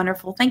absolutely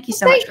wonderful. Thank you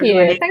so much for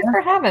joining. Thanks for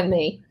having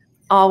me.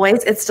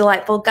 Always. It's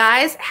delightful.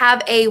 Guys,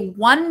 have a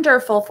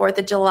wonderful 4th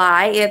of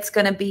July. It's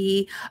going to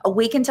be a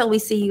week until we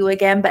see you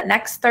again. But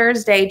next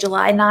Thursday,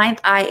 July 9th,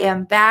 I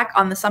am back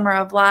on the Summer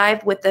of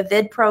Live with the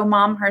Vid Pro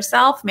mom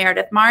herself,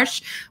 Meredith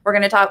Marsh. We're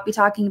going to be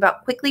talking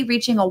about quickly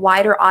reaching a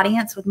wider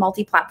audience with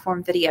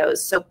multi-platform videos.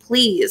 So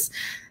please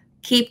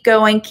keep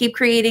going, keep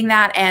creating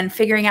that, and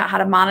figuring out how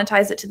to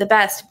monetize it to the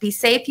best. Be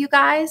safe, you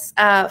guys.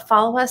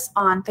 Follow us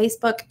on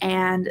Facebook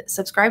and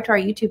subscribe to our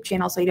YouTube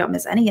channel so you don't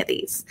miss any of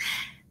these.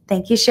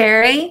 Thank you,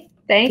 Sherry.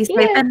 Thank you.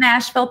 Be safe in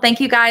Nashville. Thank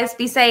you, guys.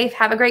 Be safe.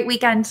 Have a great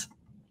weekend.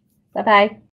 Bye-bye.